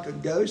haunt you like a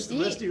ghost the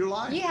rest of your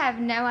life. You have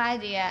no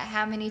idea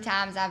how many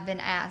times I've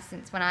been asked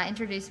since when I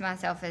introduced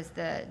myself as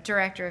the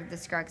director of the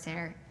Scruggs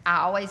Center.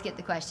 I always get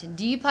the question,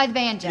 do you play the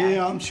banjo?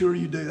 Yeah, I'm sure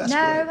you do. That's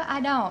No, great. I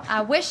don't.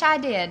 I wish I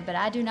did, but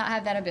I do not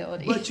have that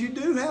ability. But you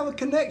do have a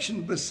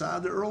connection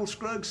beside the Earl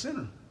Scruggs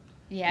Center.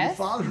 Yes.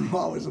 Your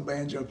father-in-law is a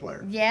banjo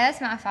player.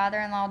 Yes, my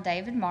father-in-law,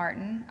 David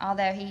Martin,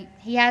 although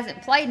he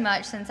hasn't played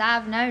much since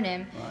I've known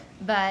him. Right.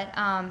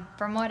 But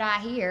from what I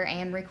hear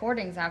and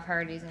recordings I've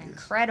heard, he's an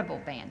incredible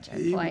banjo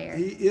player.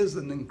 He is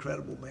an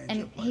incredible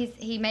banjo player.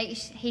 And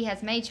he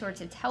has made sure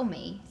to tell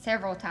me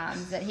several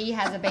times that he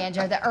has a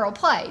banjo that Earl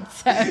played.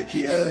 So.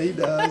 Yeah, he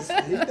does.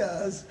 He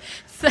does.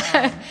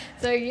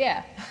 So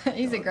yeah,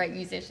 he's a great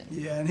musician.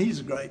 Yeah, and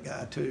he's a great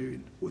guy too,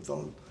 with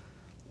a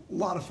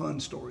lot of fun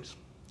stories.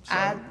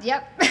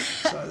 Yep.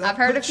 So I've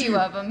heard a few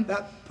of them.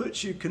 That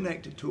puts you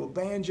connected to a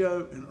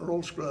banjo and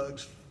Earl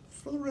Scruggs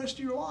for the rest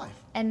of your life.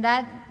 And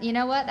that, you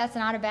know what? That's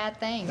not a bad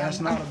thing. That's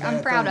not a bad thing.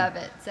 I'm proud of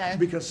it. So.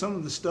 Because some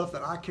of the stuff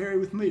that I carry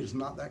with me is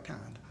not that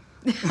kind.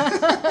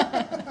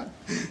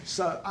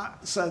 So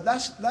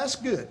that's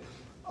good.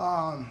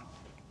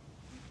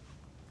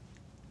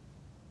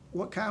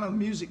 What kind of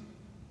music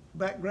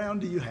background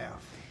do you have?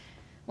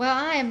 Well,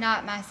 I am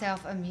not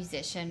myself a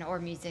musician or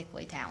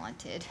musically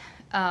talented.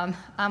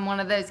 I'm one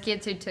of those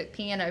kids who took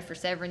piano for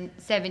 7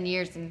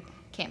 years and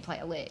can't play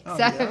a lick. Oh,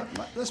 so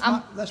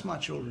yeah. That's my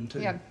children too.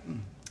 Yeah,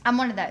 I'm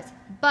one of those.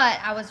 But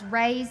I was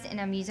raised in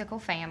a musical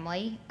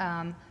family.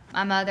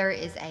 My mother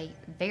is a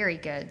very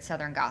good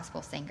Southern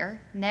gospel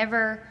singer.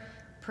 Never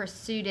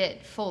pursued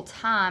it full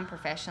time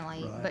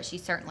professionally, right. But she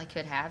certainly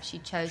could have. She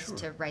chose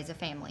to raise a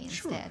family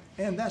instead.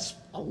 Sure. And that's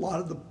a lot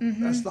of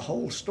that's the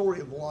whole story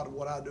of a lot of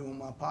what I do on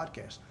my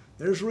podcast.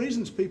 There's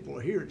reasons people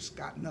are here. It's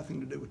got nothing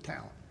to do with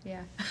talent.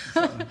 Yeah.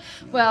 So,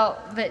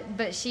 Well,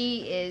 but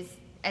she is,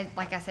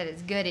 like I said,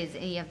 as good as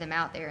any of them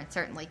out there, and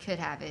certainly could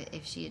have it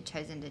if she had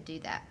chosen to do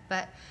that.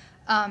 But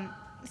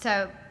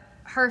so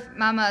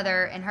my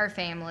mother and her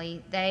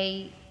family,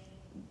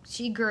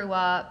 she grew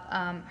up,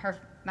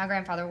 my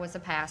grandfather was a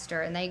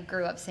pastor, and they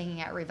grew up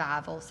singing at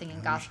revival, singing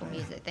gospel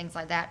music, things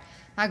like that.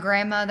 My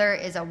grandmother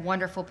is a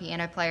wonderful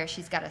piano player.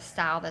 She's got a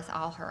style that's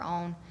all her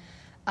own.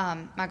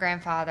 My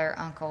grandfather,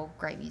 uncle,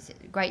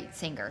 great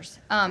singers.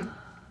 And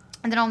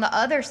then on the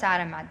other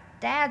side of my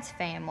dad's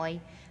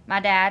family,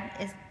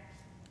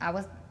 I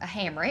was a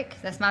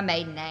Hamrick. That's my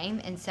maiden name.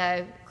 And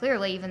so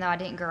clearly, even though I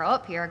didn't grow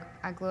up here,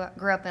 I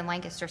grew up in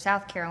Lancaster,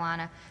 South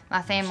Carolina.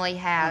 My family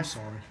has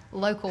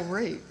local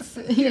roots.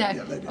 Yeah,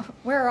 they do.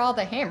 Where are all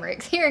the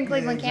Hamricks? Here in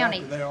Cleveland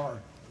County. They are.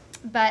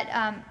 But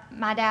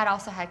my dad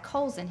also had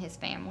Coles in his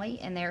family,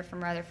 and they're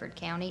from Rutherford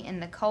County.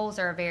 And the Coles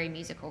are a very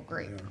musical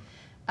group.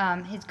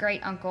 His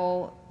great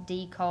uncle,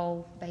 D.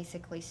 Cole,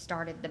 basically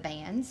started the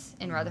bands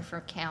in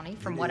Rutherford County,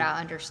 from what I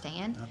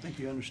understand. I think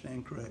you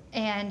understand correct.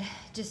 And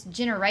just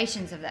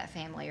generations of that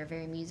family are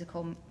very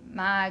musical.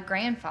 My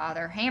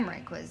grandfather,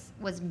 Hamrick,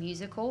 was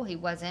musical. He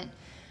wasn't,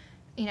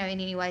 in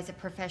any ways a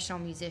professional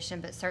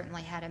musician, but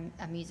certainly had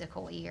a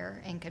musical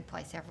ear and could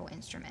play several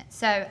instruments.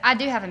 So I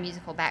do have a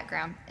musical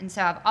background, and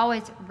so I've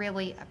always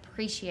really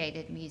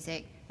appreciated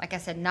music. Like I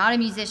said, not a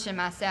musician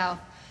myself,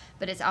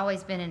 but it's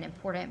always been an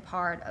important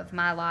part of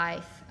my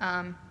life.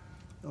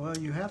 Well,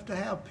 you have to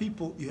have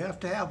people, you have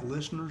to have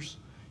listeners,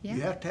 you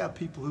have to have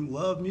people who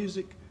love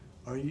music,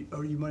 or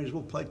you may as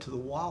well play to the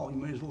wall, you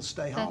may as well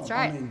stay home. That's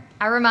right.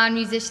 I remind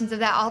musicians of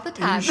that all the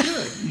time.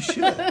 You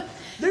should.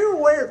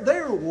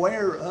 They're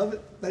aware of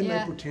it. They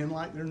may pretend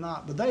like they're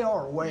not, but they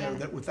are aware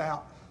that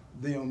without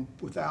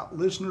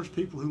listeners,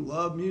 people who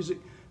love music,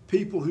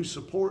 people who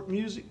support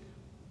music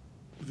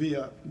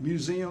via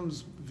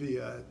museums,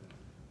 via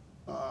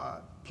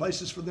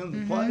places for them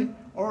to play,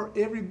 or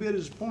every bit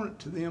as important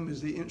to them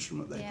as the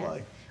instrument they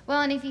play.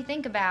 Well, and if you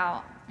think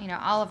about,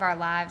 all of our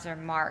lives are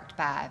marked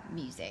by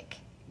music.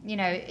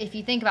 If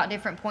you think about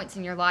different points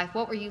in your life,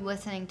 what were you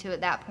listening to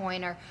at that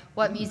point, or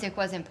what music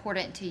was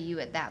important to you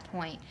at that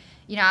point?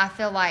 I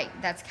feel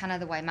like that's kind of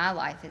the way my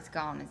life has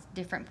gone. It's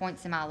different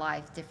points in my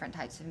life, different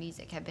types of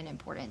music have been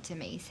important to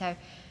me. So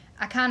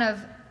I kind of,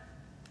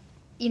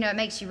 it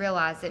makes you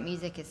realize that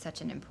music is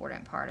such an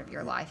important part of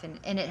your life,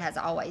 and it has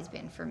always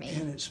been for me.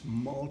 And it's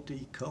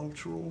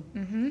multicultural.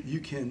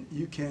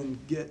 You can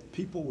get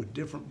people with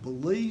different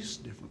beliefs,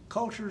 different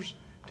cultures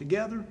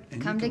together,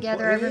 and come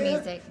together over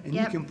music. And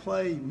you can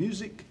play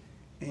music,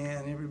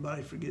 and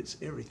everybody forgets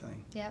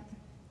everything.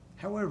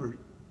 However,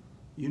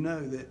 you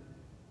know that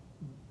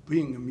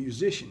being a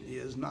musician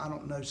is, and I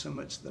don't know so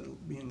much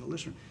that being a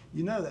listener,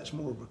 that's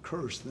more of a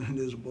curse than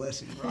it is a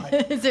blessing,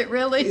 right? Is it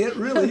really? It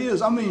really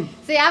is. I mean,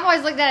 see, I've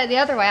always looked at it the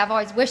other way. I've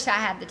always wished I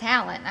had the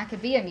talent. I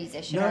could be a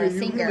musician or a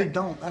singer. No, you really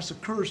don't. That's a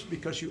curse,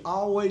 because you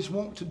always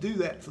want to do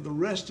that for the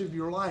rest of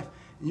your life,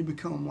 and you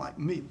become like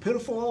me,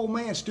 pitiful old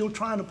man still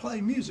trying to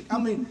play music. I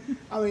mean,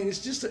 it's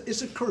just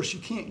it's a curse. You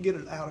can't get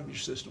it out of your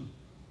system.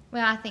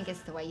 Well, I think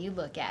it's the way you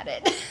look at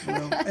it.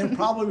 And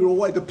probably the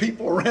way the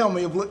people around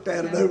me have looked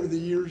at it over the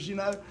years,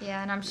 Yeah,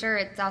 and I'm sure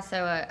it's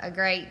also a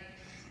great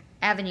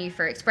avenue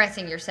for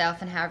expressing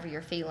yourself and however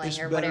you're feeling,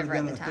 or whatever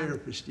at the time. It's better than a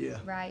therapist,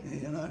 Right.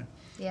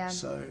 Yeah.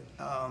 So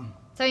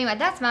anyway,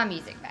 that's my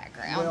music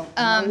background. Well,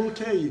 I will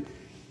tell you,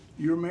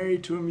 you're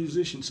married to a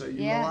musician, so you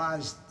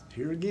realize,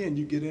 here again,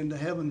 you get into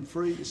heaven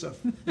free. It's a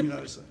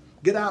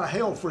get out of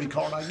hell free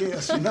card, I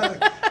guess,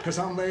 because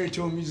I'm married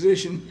to a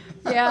musician.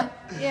 I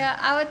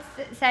would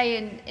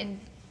say in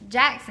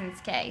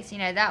Jackson's case,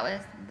 that was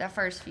the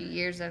first few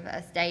years of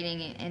us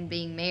dating and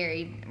being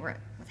married were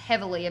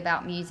heavily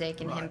about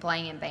music and him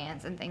playing in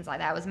bands and things like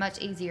that. It was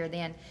much easier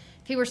then.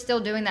 If he were still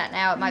doing that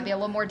now, it might be a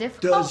little more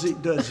difficult.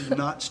 Does he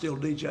not still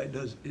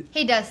DJ?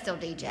 He does still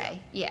DJ,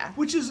 yeah.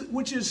 Which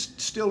is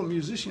still a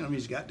musician. I mean,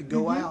 he's got to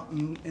go out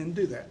and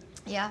do that.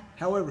 Yeah.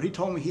 However, he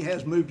told me he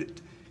has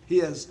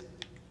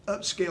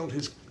upscaled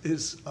his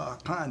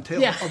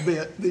clientele a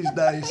bit these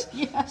days.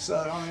 So,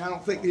 I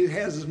don't think he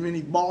has as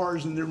many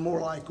bars, and they're more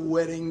like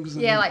weddings.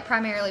 And, like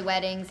primarily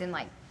weddings and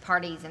like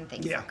parties and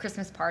things,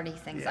 Christmas parties,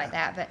 things like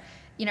that. But,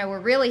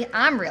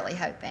 I'm really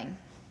hoping,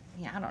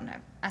 I don't know.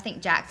 I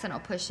think Jackson will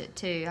push it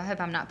too. I hope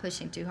I'm not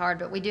pushing too hard,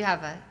 but we do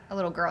have a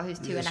little girl who's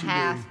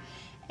 2.5,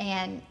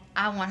 and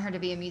I want her to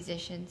be a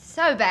musician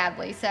so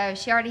badly. So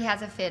she already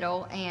has a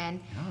fiddle, and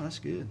that's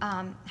good.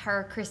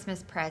 Her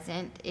Christmas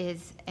present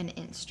is an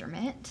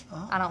instrument.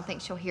 I don't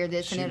think she'll hear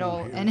this, and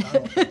it'll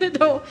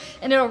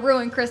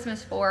ruin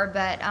Christmas for her.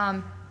 But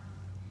I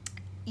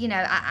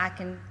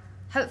can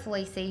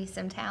hopefully see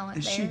some talent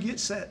and there. She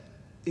gets that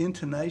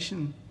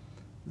intonation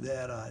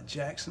that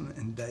Jackson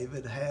and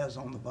David has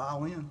on the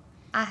violin.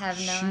 I have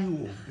no. She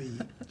will be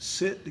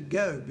set to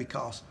go,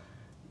 because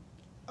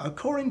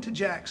according to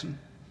Jackson,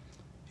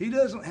 he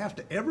doesn't have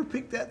to ever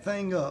pick that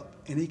thing up,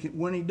 and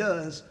when he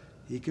does,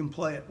 he can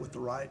play it with the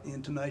right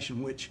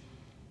intonation, which,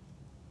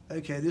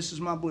 okay, this is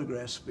my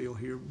bluegrass spiel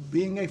here.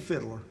 Being a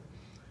fiddler,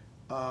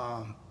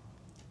 a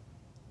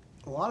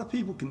lot of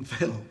people can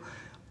fiddle.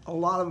 A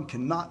lot of them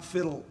cannot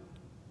fiddle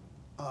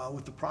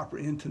with the proper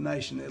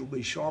intonation. It'll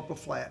be sharp or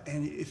flat.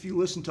 And if you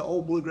listen to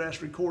old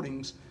bluegrass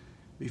recordings,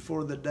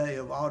 before the day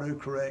of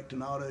autocorrect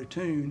and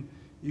auto-tune,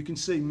 you can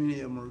see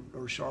many of them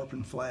are sharp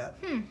and flat.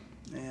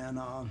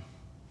 And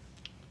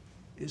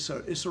it's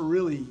a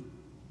really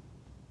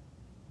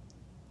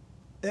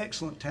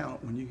excellent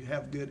talent when you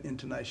have good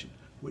intonation,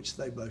 which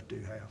they both do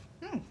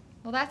have.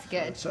 Well, that's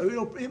good.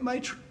 So it may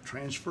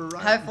transfer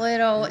right. Hopefully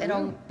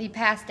it'll be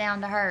passed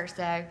down to her.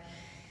 So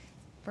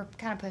we're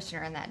kind of pushing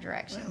her in that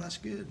direction. Well, that's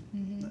good.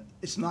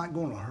 It's not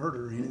going to hurt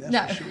her any,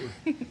 that's for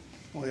sure.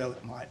 Well,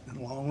 it might in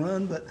the long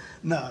run, but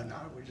no,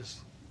 we just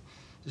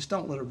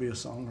don't let her be a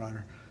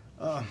songwriter.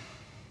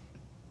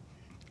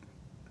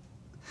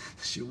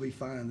 She'll be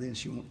fine then.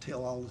 She won't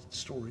tell all the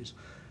stories.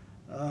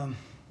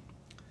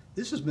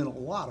 This has been a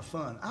lot of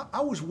fun.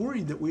 I was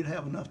worried that we'd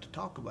have enough to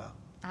talk about.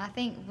 I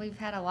think we've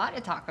had a lot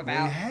to talk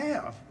about.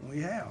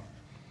 We have.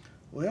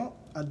 Well,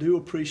 I do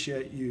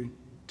appreciate you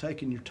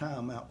taking your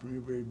time out from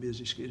your very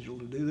busy schedule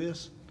to do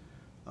this.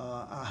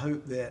 I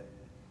hope that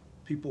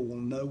people will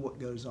know what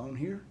goes on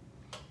here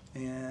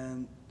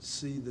and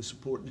see the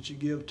support that you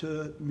give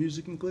to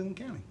music in Cleveland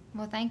County.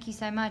 Well, thank you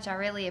so much. I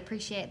really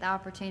appreciate the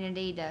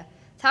opportunity to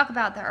talk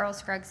about the Earl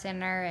Scruggs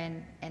Center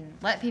and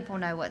let people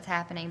know what's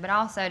happening, but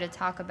also to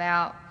talk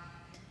about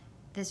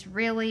this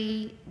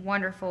really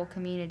wonderful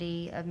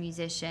community of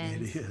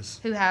musicians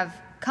who have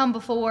come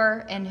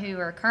before and who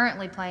are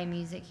currently playing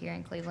music here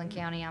in Cleveland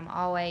County. I'm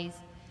always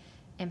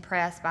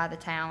impressed by the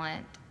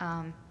talent.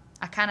 I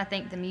kind of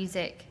think the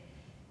music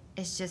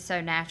is just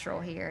so natural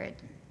here.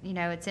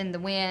 It's in the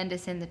wind,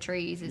 it's in the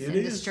trees, it's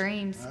in the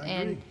streams,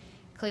 and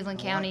Cleveland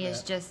County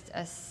is just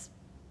a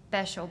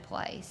special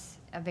place,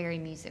 a very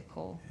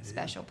musical,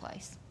 special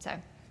place. So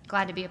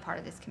glad to be a part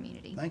of this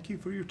community. Thank you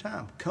for your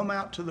time. Come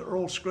out to the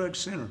Earl Scruggs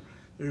Center.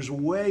 There's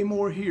way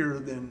more here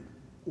than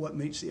what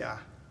meets the eye.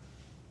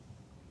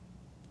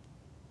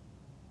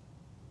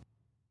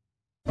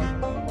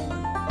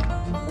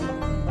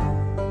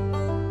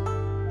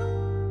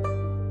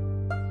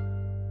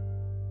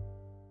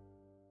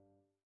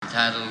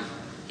 Titled,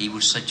 He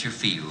Will Set Your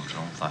Fields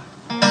on Fire.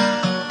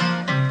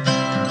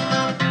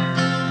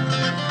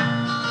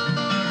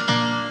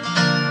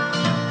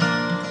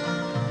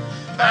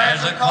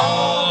 There's a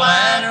cold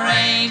and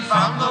rain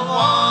from the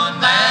one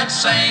that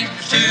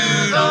sings to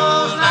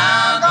those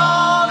now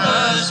gone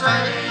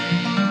astray,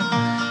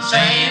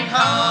 saying,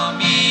 come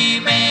ye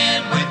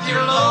men with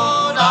your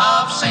load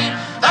of sin,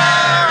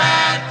 there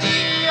at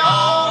the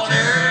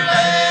altar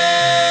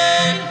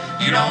lay.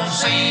 You don't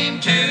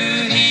seem to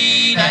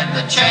heed, and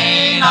the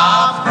chain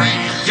of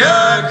grief,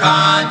 your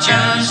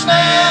conscience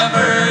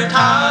never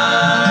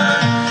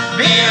tired.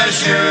 Be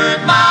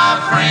assured, my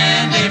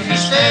friend, if you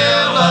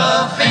still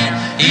offend,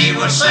 He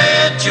will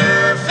set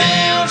your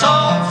fields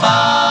on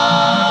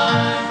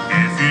fire.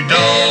 If you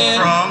don't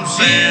from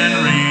sin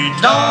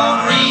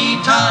don't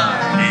retire,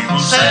 He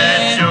will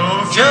set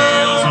your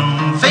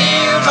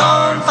fields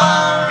on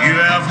fire. You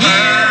have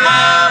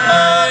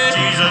heard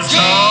Jesus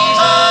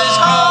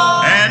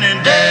call, and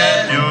in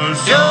death your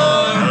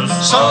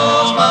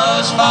souls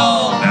must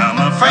fall. Now,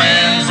 my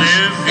friends,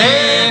 if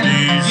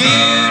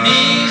you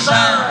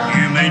desire,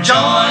 you may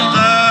join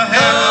the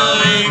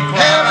heavenly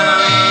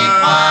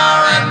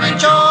choir and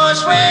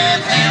rejoice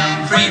with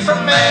Him, free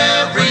from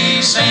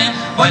every sin,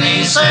 when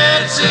He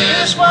sets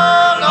His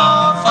world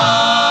on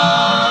fire.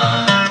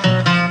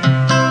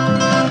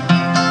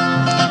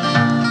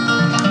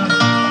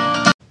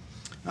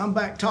 I'm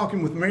back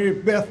talking with Mary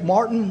Beth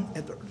Martin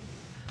at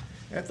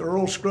the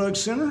Earl Scruggs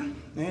Center,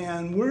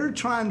 and we're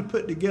trying to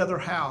put together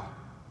how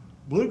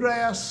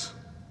bluegrass,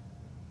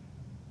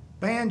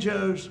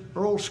 banjos,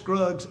 Earl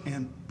Scruggs,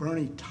 and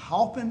Bernie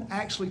Taupin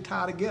actually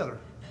tie together.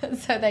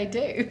 So they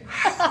do.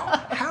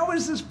 How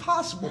is this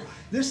possible?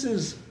 This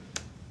is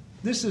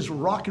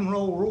rock and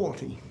roll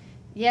royalty.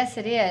 Yes,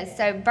 it is.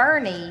 So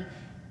Bernie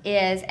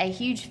is a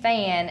huge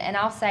fan, and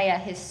I'll say a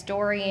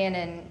historian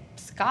and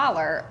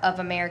scholar of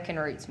American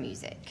roots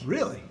music.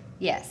 Really?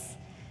 Yes.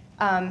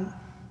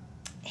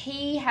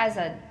 He has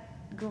a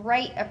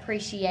great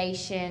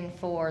appreciation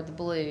for the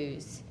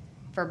blues,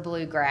 for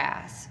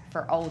bluegrass,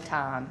 for old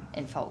time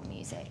and folk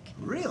music.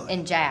 Really?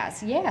 And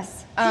jazz,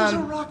 yes. He's a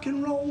rock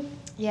and roll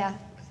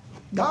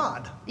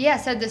god. Yeah,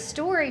 so the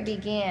story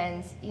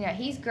begins,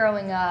 he's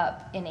growing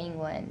up in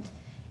England,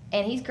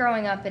 and he's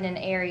growing up in an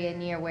area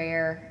near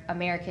where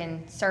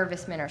American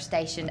servicemen are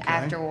stationed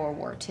after World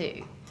War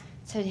II.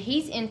 So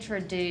he's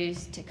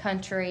introduced to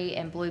country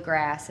and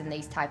bluegrass and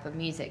these type of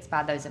musics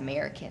by those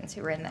Americans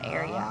who were in the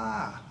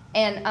area.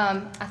 And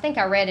I think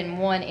I read in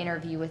one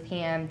interview with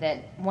him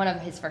that one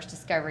of his first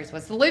discoveries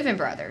was the Louvin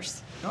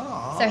Brothers.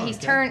 So he's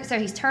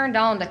turned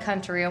on to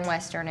country and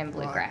western and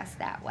bluegrass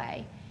that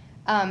way,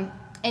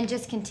 and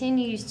just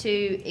continues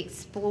to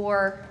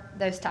explore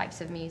those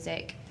types of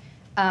music.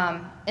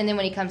 And then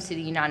when he comes to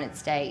the United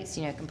States,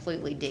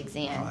 completely digs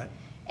in.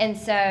 And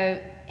so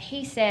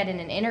he said in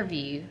an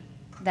interview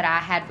that I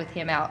had with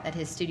him out at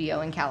his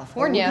studio in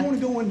California. We're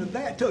going to go into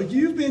that. So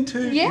you've been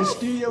to his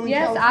studio in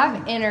California? Yes,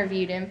 I've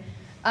interviewed him.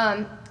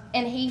 And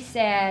he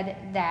said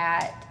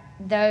that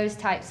those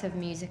types of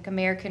music,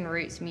 American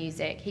roots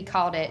music, he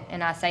called it,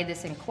 and I say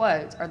this in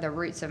quotes, are the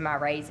roots of my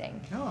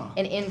raising. Oh.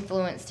 And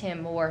influenced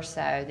him more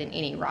so than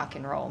any rock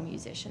and roll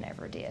musician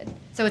ever did.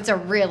 So it's a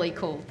really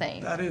cool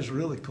thing. That is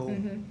really cool.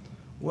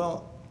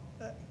 Well,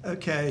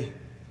 okay.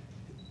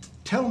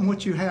 Tell them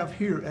what you have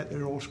here at the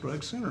Earl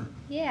Scruggs Center.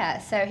 Yeah,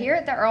 so here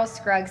at the Earl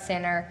Scruggs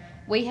Center,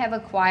 we have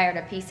acquired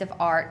a piece of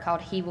art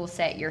called He Will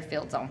Set Your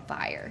Fields on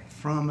Fire.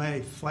 From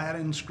a Flatt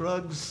 &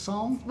 Scruggs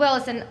song? Well,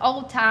 it's an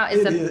old time,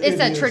 it's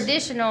a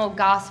traditional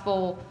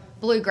gospel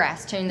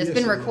bluegrass tune that's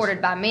been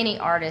recorded by many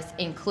artists,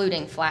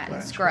 including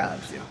Flatt &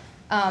 Scruggs.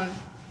 Yeah.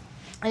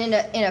 And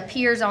it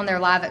appears on their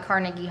Live at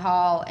Carnegie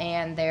Hall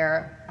and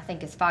their, I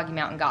think it's Foggy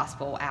Mountain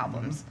Gospel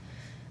albums.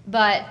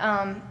 But,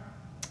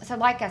 so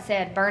like I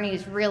said, Bernie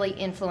is really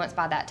influenced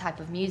by that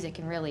type of music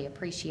and really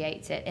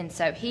appreciates it. And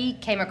so he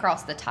came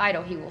across the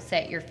title, He Will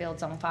Set Your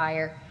Fields on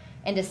Fire,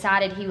 and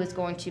decided he was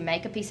going to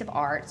make a piece of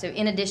art. So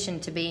in addition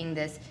to being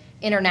this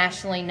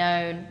internationally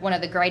known, one of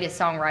the greatest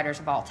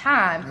songwriters of all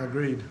time,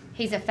 Agreed.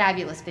 he's a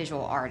fabulous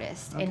visual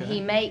artist. Okay. And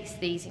he makes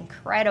these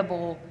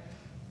incredible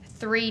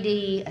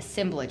 3D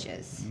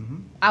assemblages.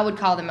 I would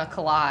call them a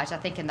collage. I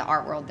think in the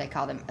art world they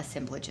call them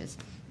assemblages.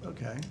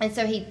 Okay. And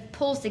so he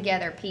pulls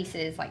together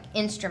pieces like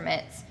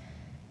instruments,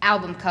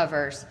 album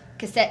covers,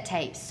 cassette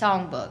tapes,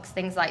 songbooks,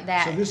 things like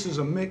that. So this is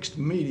a mixed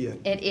media.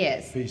 It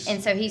is. Piece.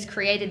 And so he's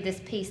created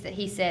this piece that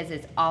he says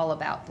is all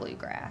about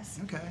bluegrass.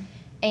 Okay.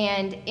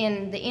 And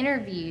in the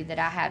interview that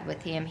I had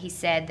with him, he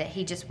said that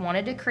he just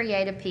wanted to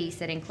create a piece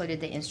that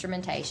included the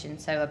instrumentation,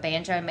 so a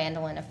banjo,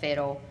 mandolin, a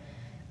fiddle.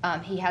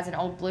 He has an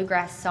old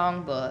bluegrass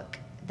songbook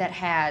that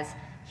has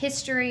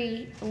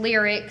history,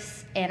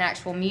 lyrics, and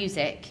actual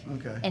music.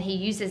 Okay. And he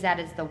uses that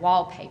as the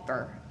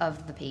wallpaper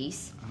of the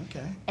piece.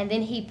 Okay. And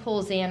then he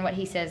pulls in what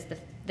he says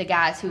the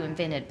guys who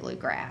invented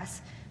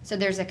bluegrass. So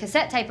there's a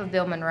cassette tape of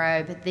Bill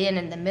Monroe, but then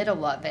in the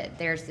middle of it,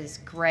 there's this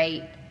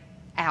great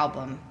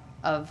album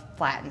of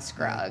Flatt &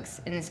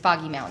 Scruggs, and it's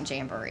Foggy Mountain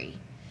Jamboree.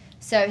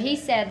 So he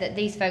said that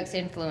these folks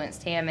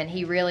influenced him, and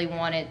he really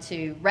wanted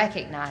to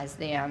recognize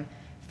them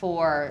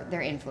for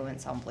their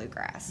influence on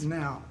bluegrass.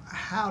 Now,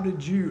 how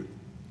did you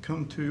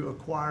come to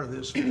acquire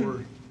this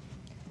for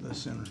the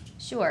center?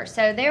 Sure.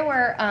 So there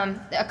were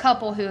a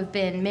couple who have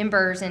been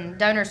members and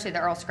donors to the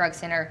Earl Scruggs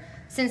Center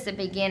since the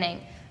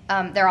beginning.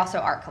 They're also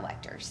art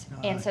collectors.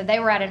 And so they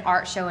were at an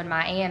art show in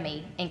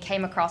Miami and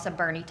came across a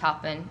Bernie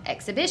Taupin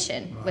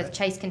exhibition with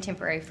Chase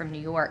Contemporary from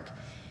New York.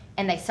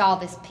 And they saw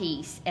this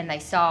piece, and they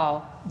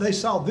saw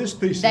this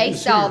piece. They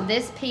saw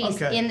this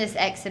piece in this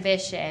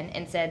exhibition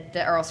and said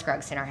the Earl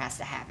Scruggs Center has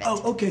to have it.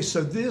 Oh, okay.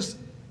 So this,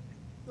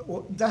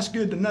 well, that's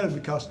good to know,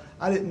 because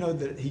I didn't know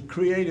that he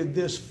created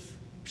this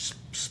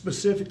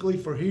specifically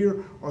for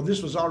here, or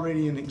this was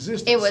already in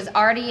existence. It was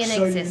already in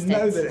existence. So you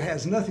know that it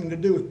has nothing to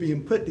do with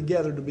being put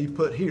together to be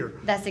put here.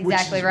 That's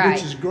exactly right.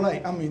 Which is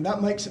great. I mean,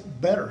 that makes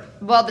it better.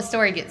 Well, the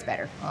story gets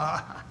better.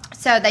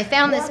 So they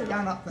found this. Why did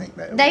I not think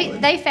that?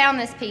 They found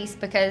this piece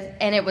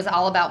and it was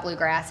all about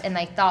bluegrass, and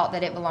they thought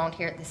that it belonged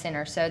here at the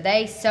center. So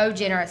they so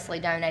generously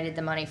donated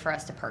the money for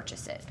us to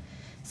purchase it.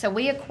 So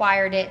we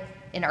acquired it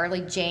in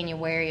early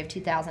January of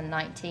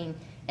 2019,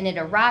 and it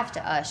arrived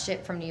to us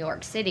shipped from New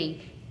York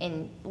City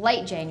in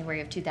late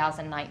January of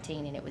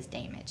 2019, and it was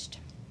damaged.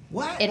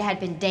 What? It had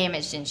been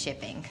damaged in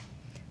shipping.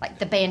 Like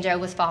the banjo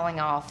was falling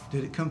off.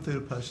 Did it come through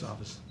the post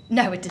office?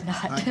 No, it did not.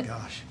 Thank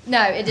gosh.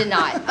 No, it did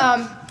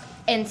not.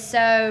 And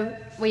so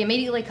we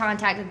immediately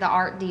contacted the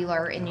art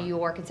dealer in New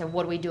York and said,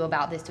 what do we do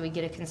about this? Do we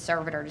get a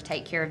conservator to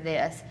take care of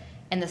this?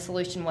 And the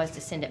solution was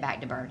to send it back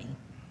to Bernie.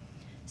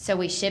 So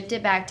we shipped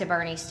it back to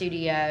Bernie's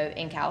studio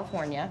in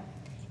California,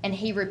 and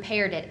he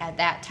repaired it at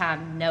that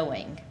time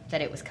knowing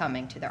that it was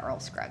coming to the Earl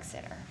Scruggs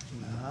Center.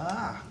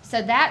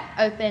 So that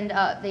opened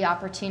up the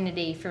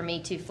opportunity for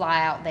me to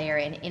fly out there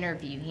and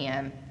interview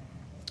him.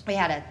 We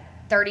had a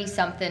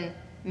 30-something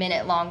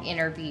minute long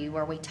interview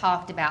where we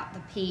talked about the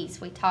piece,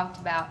 we talked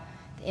about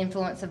the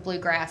influence of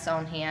bluegrass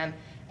on him,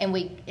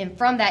 and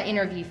from that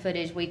interview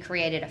footage we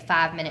created a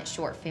 5-minute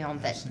short film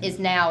that is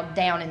now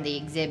down in the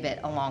exhibit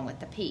along with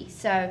the piece.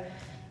 So,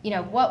 you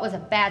know, what was a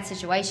bad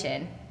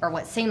situation, or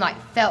what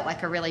felt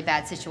like a really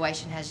bad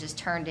situation, has just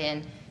turned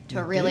into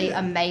a really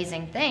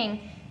amazing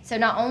thing. So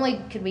not only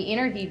could we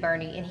interview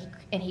Bernie,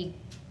 and he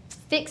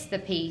fixed the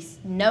piece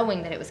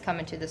knowing that it was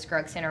coming to the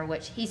Scruggs Center,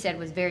 which he said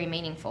was very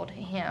meaningful to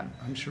him.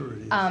 I'm sure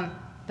it is.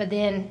 But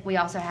then we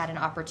also had an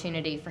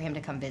opportunity for him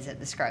to come visit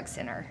the Scruggs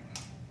Center.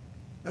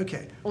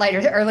 Okay.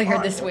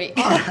 Earlier this week.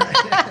 All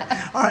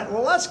right.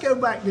 Well, let's go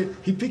back. Did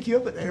he pick you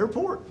up at the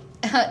airport?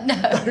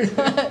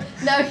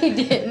 No, he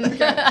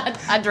didn't.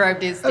 I drove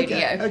to his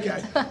studio.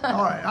 Okay.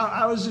 All right.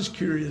 I was just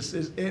curious.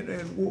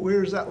 And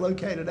where is that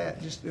located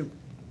at?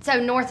 So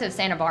north of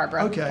Santa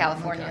Barbara,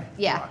 California. Okay.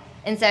 Yeah. Right.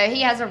 And so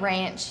he has a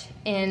ranch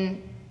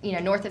in,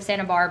 north of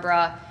Santa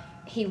Barbara.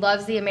 He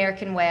loves the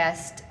American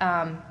West.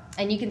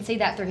 And you can see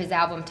that through his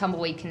album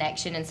Tumbleweed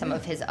Connection and some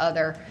of his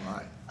other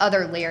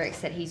lyrics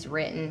that he's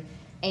written.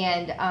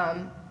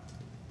 And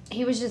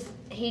he was just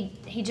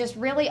he just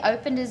really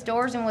opened his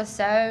doors and was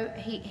so,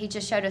 he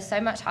just showed us so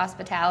much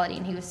hospitality,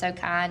 and he was so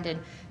kind and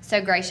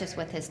so gracious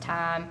with his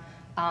time.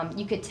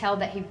 You could tell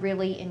that he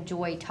really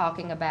enjoyed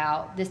talking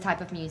about this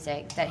type of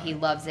music, that he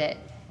loves it.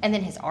 And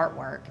then his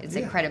artwork is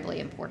incredibly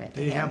important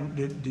to him.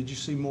 Did you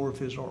see more of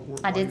his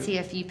artwork? I did see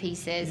a few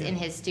pieces in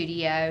his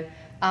studio.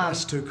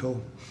 That's too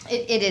cool.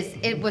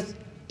 It was,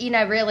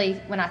 really,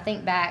 when I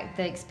think back,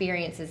 the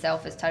experience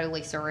itself is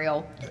totally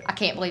surreal. I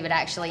can't believe it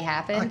actually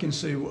happened. I can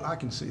see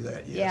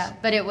that, yes. Yeah,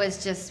 but it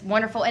was just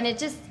wonderful. And it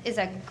just is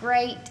a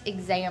great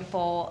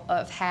example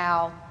of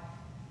how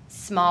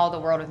small the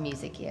world of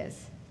music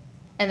is.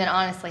 And then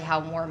honestly, how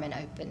warm and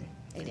open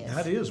it is.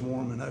 That is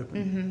warm and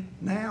open.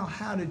 Now,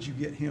 how did you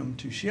get him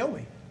to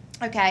Shelby?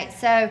 Okay,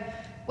 so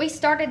we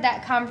started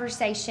that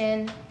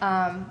conversation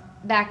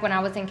back when I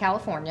was in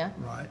California.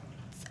 Right.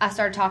 I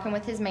started talking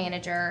with his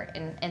manager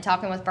and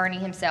talking with Bernie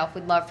himself.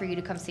 We'd love for you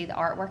to come see the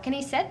artwork. And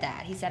he said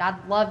that. He said,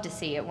 I'd love to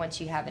see it once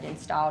you have it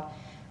installed.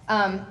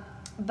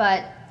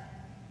 But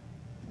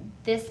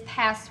this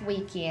past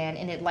weekend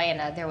in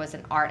Atlanta, there was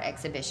an art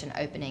exhibition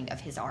opening of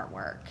his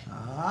artwork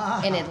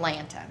in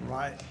Atlanta.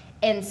 Right.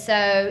 And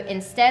so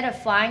instead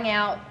of flying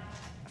out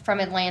from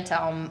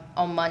Atlanta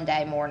on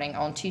Monday morning,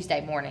 on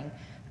Tuesday morning,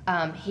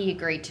 he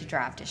agreed to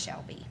drive to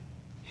Shelby.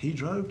 He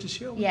drove to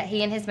Shelby? Yeah,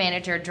 he and his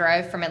manager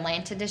drove from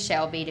Atlanta to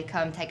Shelby to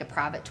come take a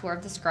private tour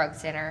of the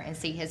Scruggs Center and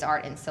see his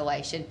art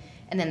installation,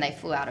 and then they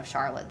flew out of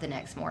Charlotte the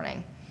next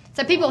morning.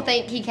 So people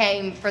think he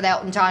came for the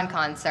Elton John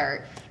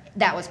concert.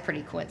 That was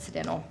pretty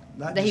coincidental,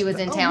 that he was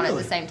in town at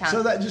the same time.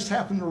 So that just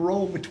happened to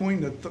roll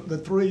between the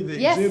three,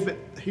 the exhibit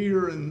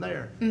here and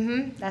there.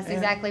 That's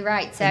exactly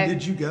right. So, and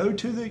did you go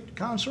to the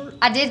concert?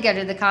 I did go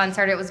to the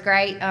concert. It was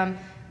great.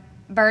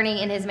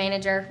 Bernie and his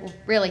manager,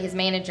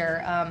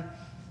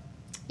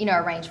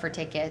 arranged for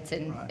tickets,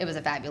 and it was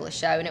a fabulous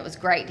show. And it was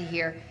great to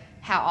hear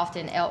how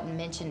often Elton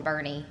mentioned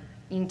Bernie.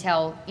 You can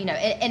tell,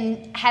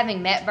 and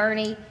having met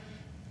Bernie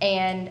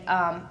and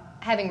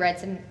having read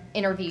some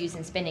interviews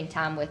and spending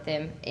time with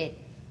him,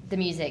 the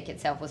music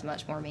itself was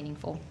much more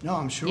meaningful. No,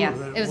 I'm sure.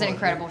 Yeah, it was an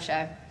incredible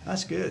show.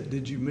 That's good.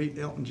 Did you meet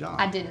Elton John?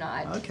 I did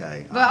not.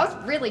 Okay. But I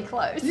was really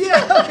close.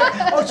 Yeah.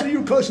 Okay. Oh, so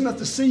you were close enough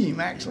to see him,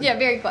 actually. Yeah,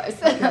 very close.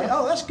 Okay.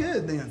 Oh, that's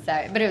good then.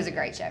 But it was a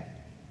great show.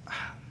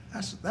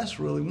 That's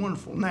really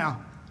wonderful. Now,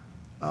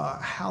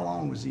 how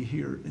long was he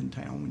here in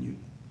town when you?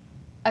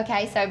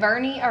 Okay, so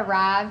Bernie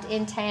arrived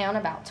in town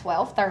about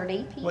 12:30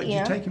 p.m. Wait, did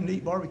you take him to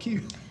eat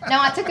barbecue? No,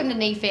 I took him to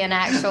Neefin,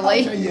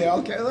 actually.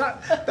 Okay.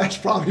 That's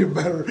probably a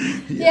better.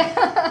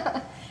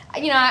 Yeah.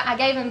 I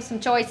gave him some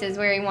choices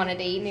where he wanted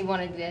to eat, and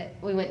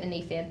we went to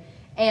Neefin.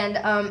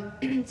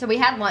 And so we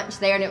had lunch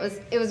there, and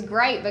it was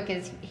great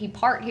because he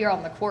parked here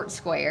on the court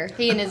square,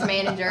 he and his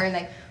manager,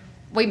 and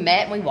we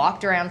met and we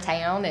walked around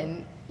town,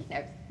 and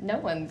no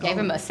one gave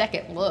him a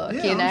second look.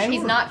 Yeah, I'm sure.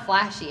 He's not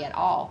flashy at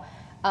all.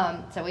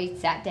 So we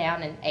sat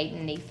down and ate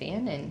in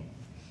Neefin, and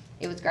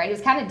it was great. It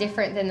was kind of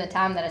different than the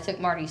time that I took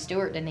Marty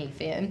Stewart to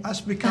Neefin.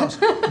 That's because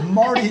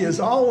Marty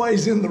is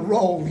always in the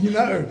role,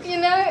 Yeah,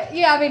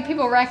 I mean,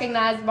 people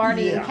recognized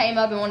Marty and came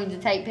up and wanted to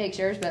take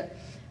pictures, but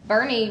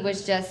Bernie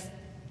was just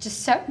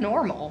so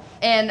normal,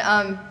 and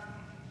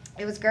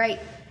it was great.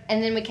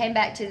 And then we came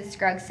back to the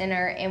Scruggs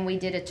Center, and we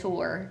did a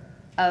tour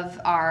of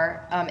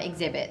our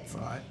exhibits.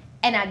 Right.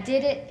 And I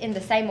did it in the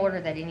same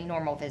order that any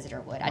normal visitor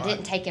would. I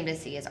didn't take him to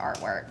see his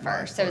artwork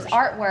first. So his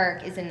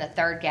artwork is in the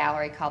third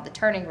gallery called the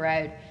Turning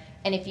Road.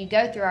 And if you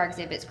go through our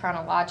exhibits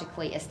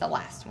chronologically, it's the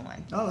last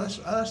one. Oh,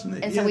 that's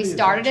neat. And so we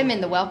started him in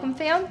the welcome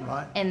film,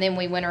 right, and then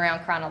we went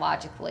around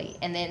chronologically.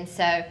 And then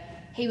so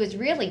he was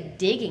really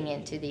digging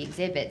into the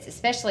exhibits,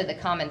 especially the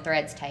Common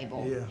Threads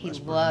table. Yeah, he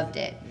loved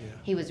it. Yeah.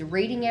 He was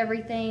reading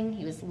everything.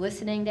 He was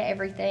listening to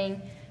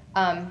everything.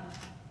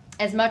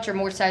 As much or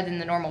more so than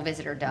the normal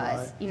visitor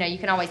does. Right. You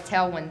can always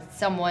tell when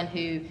someone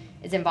who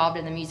is involved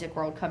in the music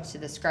world comes to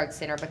the Scruggs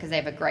Center because they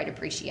have a great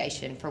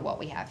appreciation for what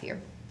we have here.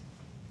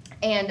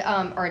 And,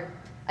 or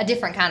a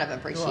different kind of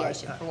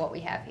appreciation for what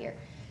we have here.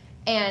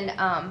 And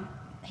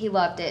he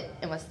loved it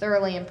and was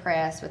thoroughly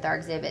impressed with our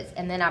exhibits.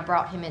 And then I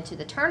brought him into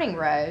the Turning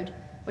Road,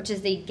 which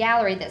is the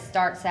gallery that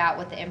starts out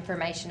with the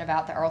information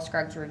about the Earl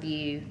Scruggs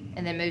Review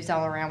and then moves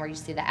all around where you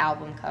see the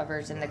album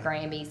covers and the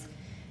Grammys.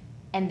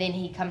 And then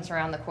he comes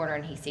around the corner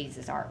and he sees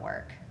his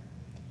artwork.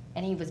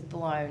 And he was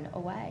blown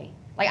away.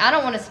 I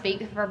don't want to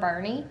speak for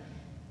Bernie,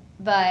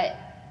 but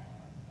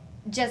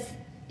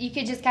you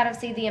could just kind of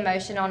see the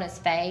emotion on his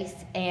face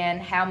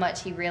and how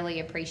much he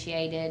really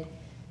appreciated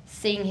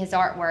seeing his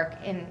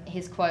artwork in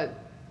his quote,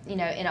 in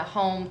a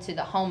home to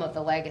the home of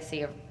the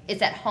legacy of,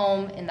 it's at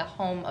home in the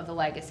home of the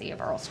legacy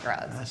of Earl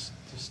Scruggs. That's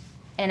just...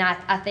 And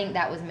I think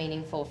that was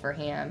meaningful for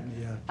him.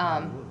 Yeah,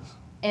 it was.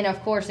 And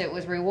of course, it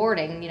was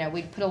rewarding.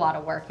 We put a lot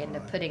of work into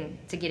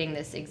getting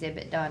this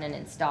exhibit done and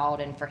installed,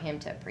 and for him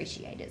to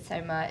appreciate it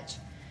so much,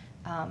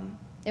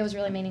 it was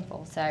really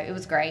meaningful. So it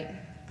was great.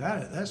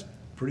 That's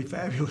pretty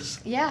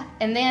fabulous. Yeah,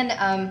 and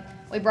then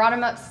we brought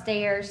him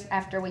upstairs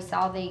after he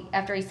saw the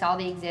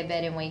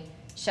exhibit, and we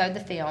showed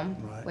the film,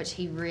 which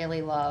he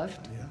really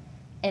loved. Yeah.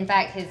 In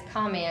fact, his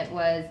comment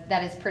was,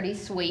 "That is pretty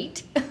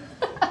sweet."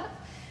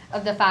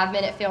 of the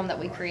 5-minute film that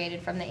we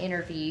created from the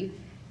interview.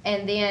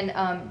 And then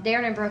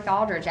Darren and Brooke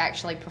Aldridge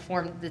actually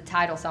performed the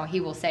title song, "He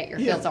Will Set Your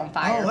Fields on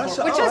Fire," which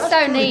was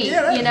so neat,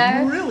 yeah, you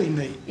know? Really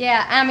neat.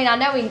 Yeah, I mean, I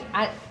know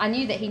I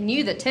knew that he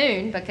knew the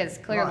tune because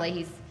clearly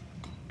he's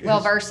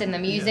well-versed in the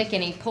music,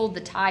 and he pulled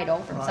the title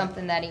from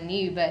something that he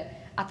knew, but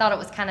I thought it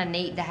was kind of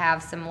neat to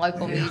have some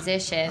local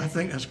musicians I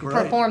think that's great.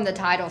 perform the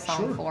title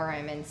song for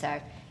him, and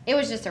so it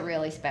was just a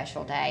really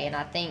special day, and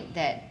I think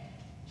that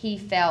he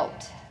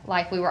felt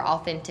like we were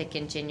authentic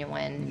and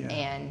genuine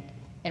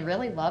and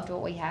really loved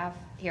what we have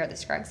here at the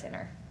Scruggs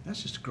Center.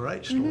 That's just a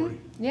great story.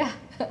 Yeah.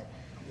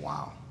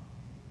 Wow.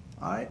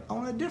 All right,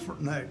 on a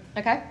different note,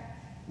 Okay.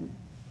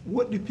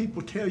 what do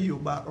people tell you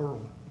about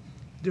Earl?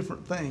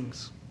 Different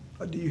things.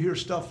 Do you hear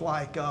stuff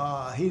like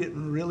he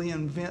didn't really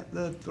invent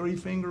the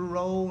 3-finger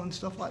roll and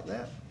stuff like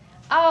that?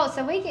 Oh,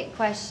 so we get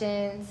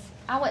questions,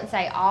 I wouldn't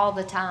say all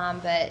the time,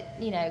 but,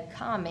 you know,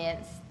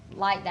 comments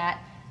like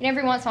that. And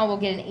every once in a while we'll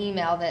get an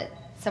email that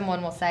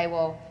someone will say,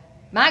 well,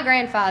 my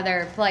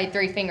grandfather played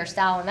 3-finger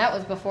style, and that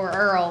was before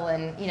Earl,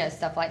 and, you know,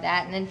 stuff like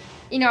that. And then,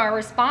 you know, our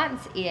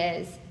response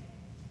is,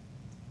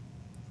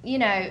 you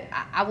know,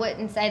 I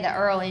wouldn't say that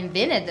Earl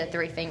invented the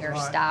 3-finger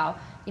style.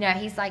 You know,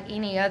 he's like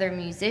any other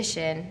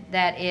musician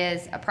that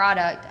is a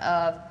product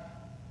of,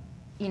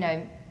 you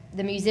know,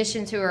 the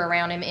musicians who are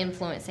around him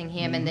influencing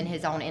him, and then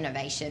his own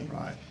innovation.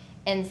 Right.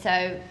 And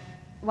so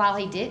while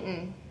he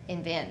didn't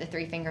invent the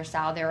 3-finger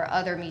style, there are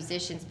other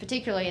musicians,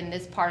 particularly in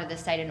this part of the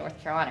state of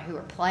North Carolina, who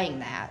are playing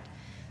that.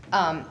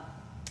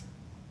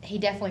 He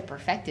definitely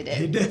perfected it.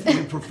 He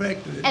definitely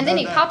perfected it. And then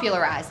he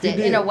popularized it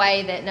in a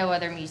way that no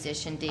other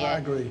musician did. I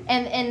agree.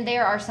 And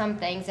there are some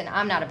things, and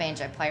I'm not a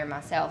banjo player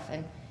myself,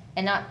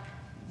 and not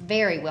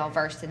very well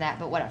versed in that,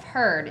 but what I've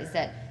heard is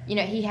that, you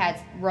know, he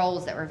had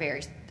roles that were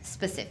very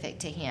specific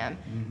to him,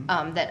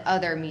 that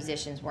other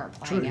musicians weren't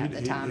playing at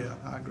the time. Yeah,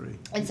 I agree.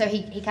 And so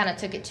he kind of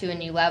took it to a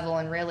new level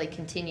and really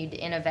continued to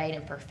innovate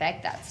and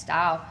perfect that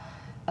style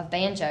of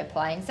banjo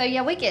playing. So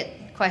yeah, we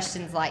get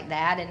questions like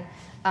that, and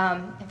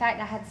in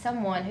fact, I had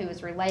someone who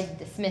was related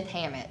to Smith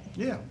Hammett,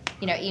 you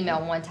know,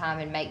 email one time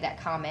and make that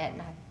comment,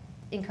 and I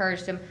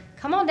encouraged him,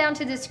 come on down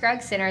to the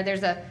Scruggs Center.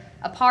 There's a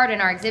part in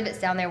our exhibits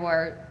down there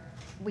where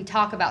we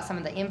talk about some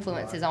of the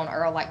influences on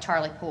Earl, like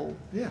Charlie Poole.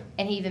 Yeah.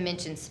 And he even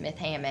mentioned Smith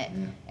Hammett,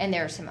 and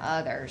there are some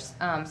others.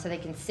 So they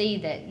can see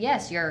that,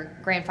 yes, your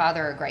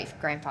grandfather or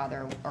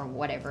great-grandfather or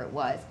whatever it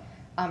was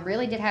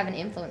really did have an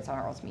influence on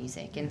Earl's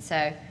music. And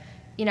so,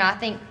 you know, I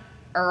think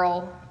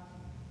Earl,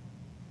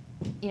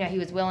 you know, he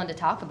was willing to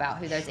talk about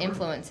who those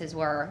influences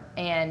were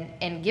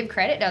and give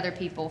credit to other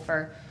people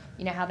for,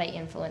 you know, how they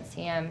influenced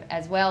him,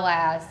 as well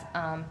as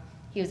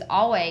he was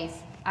always,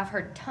 I've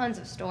heard tons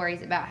of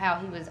stories about how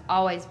he was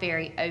always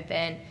very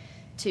open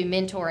to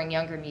mentoring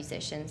younger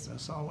musicians.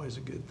 That's always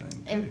a good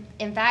thing.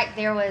 In fact,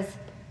 there was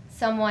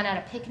someone at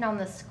a picnic on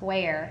the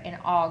square in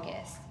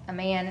August, a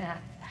man, and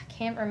I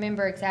can't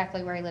remember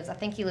exactly where he lives. I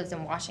think he lives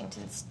in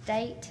Washington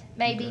State,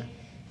 maybe. Okay.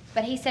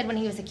 But he said when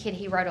he was a kid,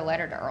 he wrote a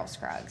letter to Earl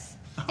Scruggs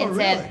and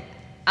said,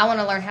 I want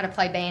to learn how to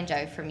play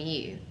banjo from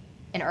you.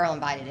 And Earl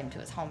invited him to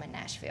his home in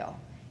Nashville.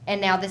 And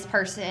now this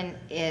person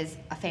is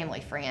a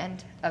family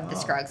friend of the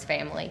Scruggs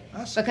family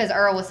because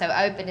Earl was so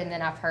open. And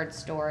then I've heard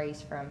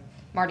stories from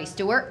Marty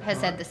Stewart has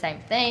said the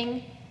same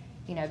thing.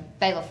 You know,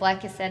 Bela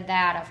Fleck has said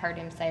that. I've heard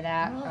him say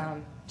that.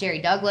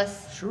 Jerry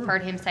Douglas,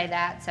 heard him say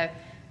that. So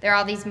there are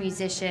all these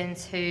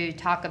musicians who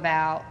talk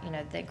about, you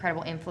know, the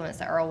incredible influence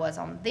that Earl was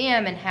on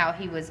them and how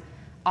he was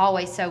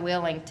always so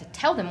willing to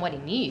tell them what he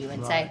knew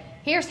and say,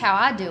 here's how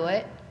I do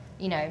it,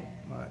 you know,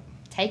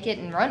 take it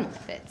and run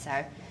with it.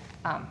 So,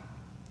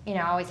 you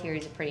know, I always hear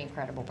he's a pretty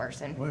incredible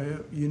person.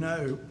 Well, you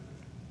know,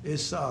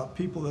 it's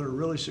people that are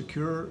really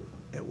secure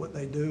at what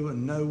they do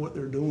and know what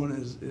they're doing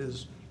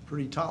is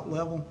pretty top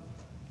level.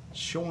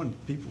 Showing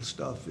people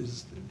stuff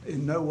is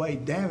in no way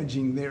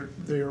damaging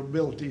their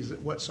abilities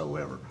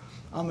whatsoever.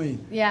 I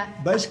mean,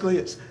 basically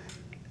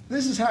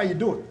this is how you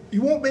do it.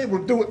 You won't be able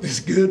to do it this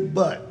good,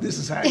 but this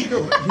is how you do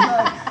it. You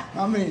know?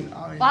 I mean.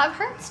 Well, I've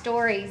heard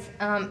stories.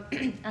 I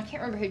can't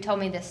remember who told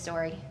me this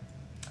story,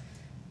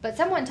 but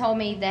someone told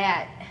me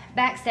that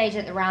backstage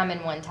at the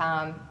Ryman one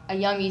time, a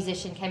young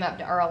musician came up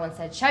to Earl and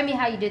said, show me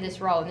how you do this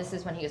roll. And this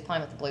is when he was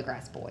playing with the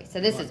Bluegrass Boys. So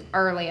this is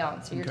early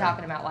on. So you're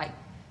talking about like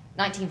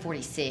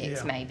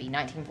 1946, maybe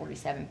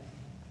 1947.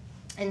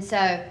 And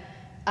so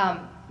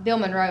Bill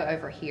Monroe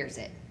overhears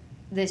it.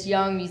 This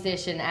young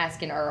musician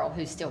asking Earl,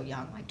 who's still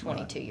young, like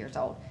 22 years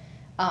old,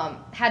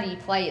 how do you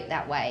play it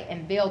that way?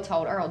 And Bill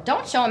told Earl,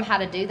 don't show him how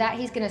to do that.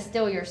 He's going to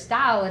steal your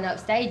style and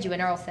upstage you.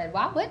 And Earl said,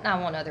 why wouldn't I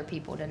want other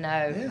people to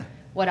know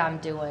what I'm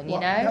doing, you know?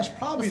 That's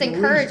probably Let's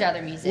encourage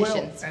other musicians.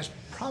 Well, that's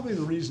probably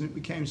the reason it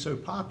became so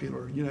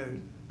popular. You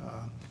know,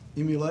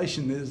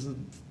 emulation is a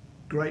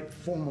great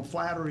form of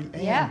flattery,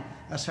 and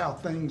that's how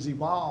things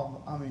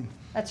evolve. I mean.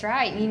 That's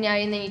right. You know,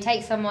 and then you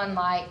take someone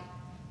like,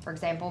 for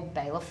example,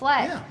 Bela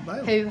Fleck,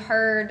 who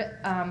heard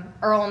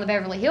Earl and the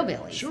Beverly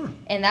Hillbillies. Sure.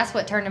 And that's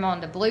what turned him on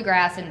to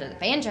bluegrass and to the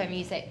banjo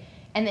music.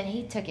 And then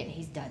he took it and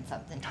he's done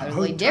something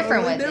totally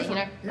different with it, you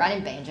know,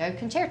 writing banjo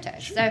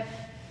concertos. Sure. So,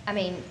 I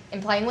mean,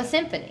 and playing with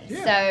symphonies.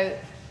 Yeah. So,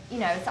 you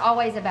know, it's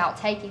always about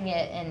taking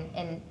it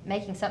and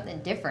making something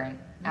different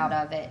out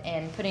of it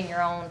and putting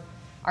your own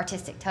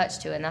artistic touch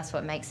to it. And that's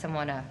what makes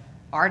someone a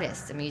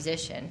artist, a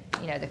musician,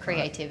 you know, the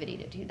creativity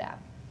to do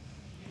that.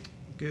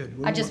 Good.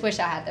 I just wish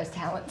I had those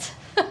talents.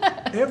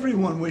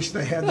 Everyone wished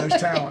they had those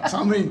talents.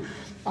 I mean,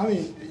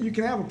 you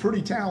can have a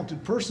pretty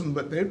talented person,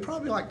 but they'd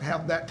probably like to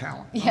have that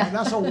talent. Yeah. I mean,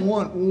 that's a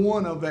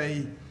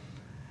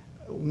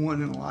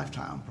one in a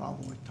lifetime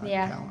probably type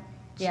talent.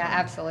 Yeah, So,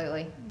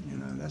 absolutely. You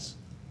know,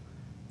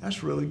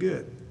 that's really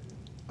good.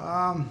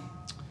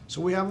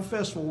 So we have a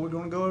festival. We're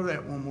going to go over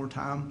that one more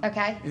time.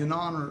 Okay. In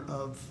honor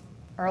of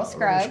Earl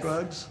Scruggs.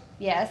 Scruggs.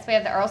 Yes, we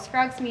have the Earl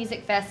Scruggs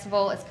Music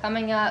Festival. It's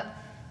coming up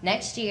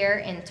next year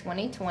in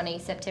 2020,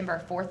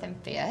 September 4th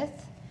and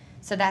 5th.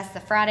 So that's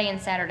the Friday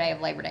and Saturday of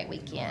Labor Day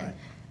weekend.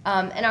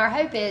 Right. And our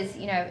hope is,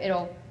 you know,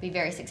 it'll be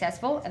very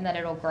successful and that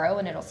it'll grow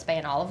and it'll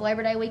span all of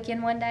Labor Day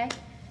weekend one day.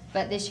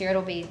 But this year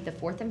it'll be the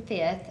 4th and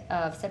 5th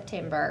of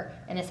September,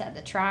 and it's at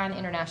the Trine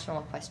International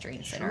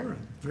Equestrian Center. Sure.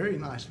 Very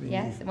nice venue.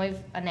 Yes, and we've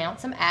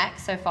announced some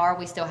acts so far.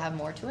 We still have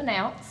more to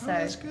announce, so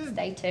that's good.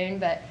 stay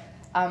tuned. But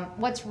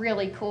what's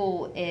really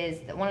cool is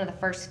that one of the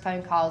first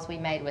phone calls we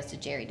made was to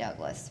Jerry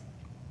Douglas,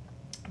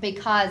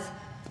 because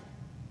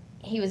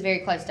he was very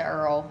close to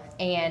Earl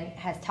and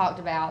has talked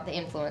about the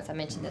influence. I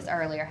mentioned this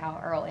earlier,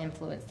 how Earl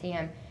influenced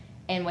him,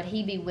 and would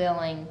he be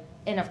willing,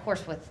 and of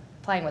course with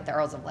playing with the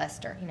Earls of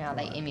Leicester, you know how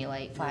they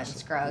emulate Flash and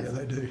Scruggs.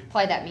 Yeah, they do.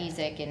 Play that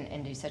music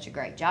and do such a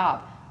great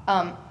job.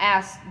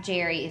 Asked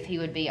Jerry if he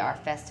would be our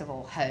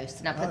festival host,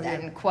 and I put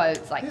that in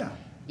quotes, like,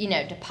 you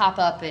know, to pop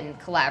up and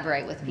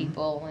collaborate with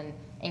people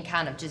and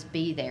kind of just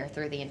be there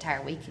through the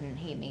entire week, and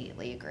he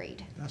immediately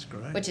agreed. That's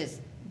great. Which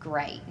is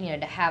great, you know,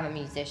 to have a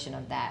musician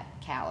of that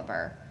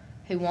caliber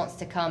who wants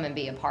to come and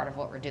be a part of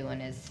what we're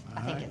doing is,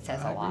 I think it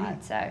says a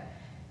lot. So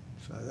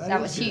that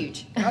was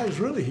huge. That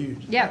was really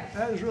huge. Yeah.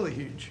 That is really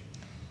huge.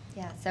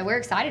 Yeah, so we're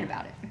excited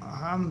about it.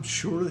 I'm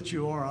sure that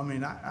you are. I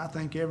mean, I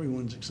think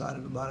everyone's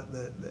excited about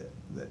it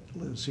that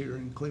lives here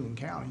in Cleveland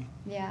County.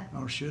 Yeah.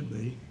 Or should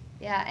be.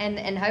 Yeah,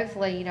 and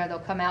hopefully, you know, they'll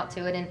come out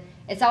to it. And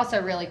it's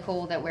also really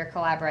cool that we're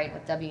collaborating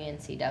with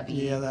WNCW.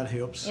 Yeah, that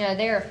helps. You know,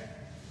 they're a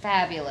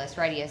fabulous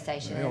radio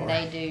station, They and are.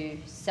 they do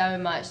so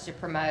much to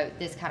promote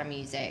this kind of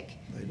music.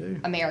 They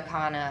do.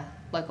 Americana,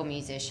 local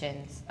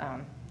musicians,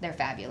 they're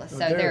fabulous. So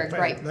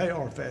They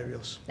are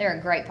fabulous. They're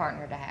a great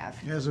partner to have.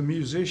 As a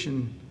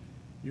musician,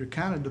 you're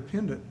kind of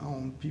dependent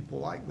on people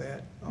like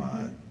that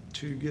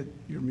to get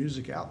your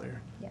music out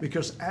there. Yeah.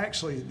 Because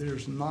actually,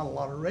 there's not a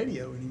lot of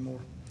radio anymore.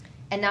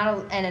 And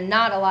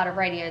not a lot of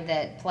radio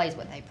that plays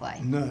what they play.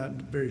 No,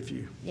 very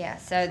few. Yeah,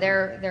 so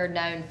they're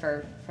known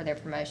for their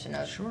promotion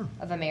of Sure.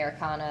 of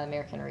Americana,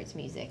 American roots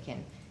music,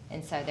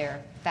 and so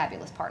they're a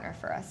fabulous partner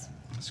for us.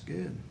 That's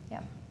good. Yeah.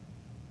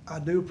 I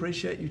do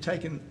appreciate you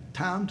taking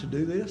time to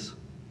do this.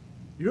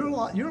 You're a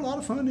lot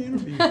of fun to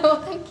interview.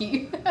 Well, thank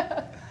you.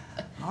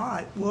 All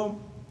right. Well,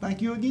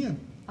 thank you again.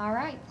 All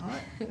right. All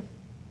right.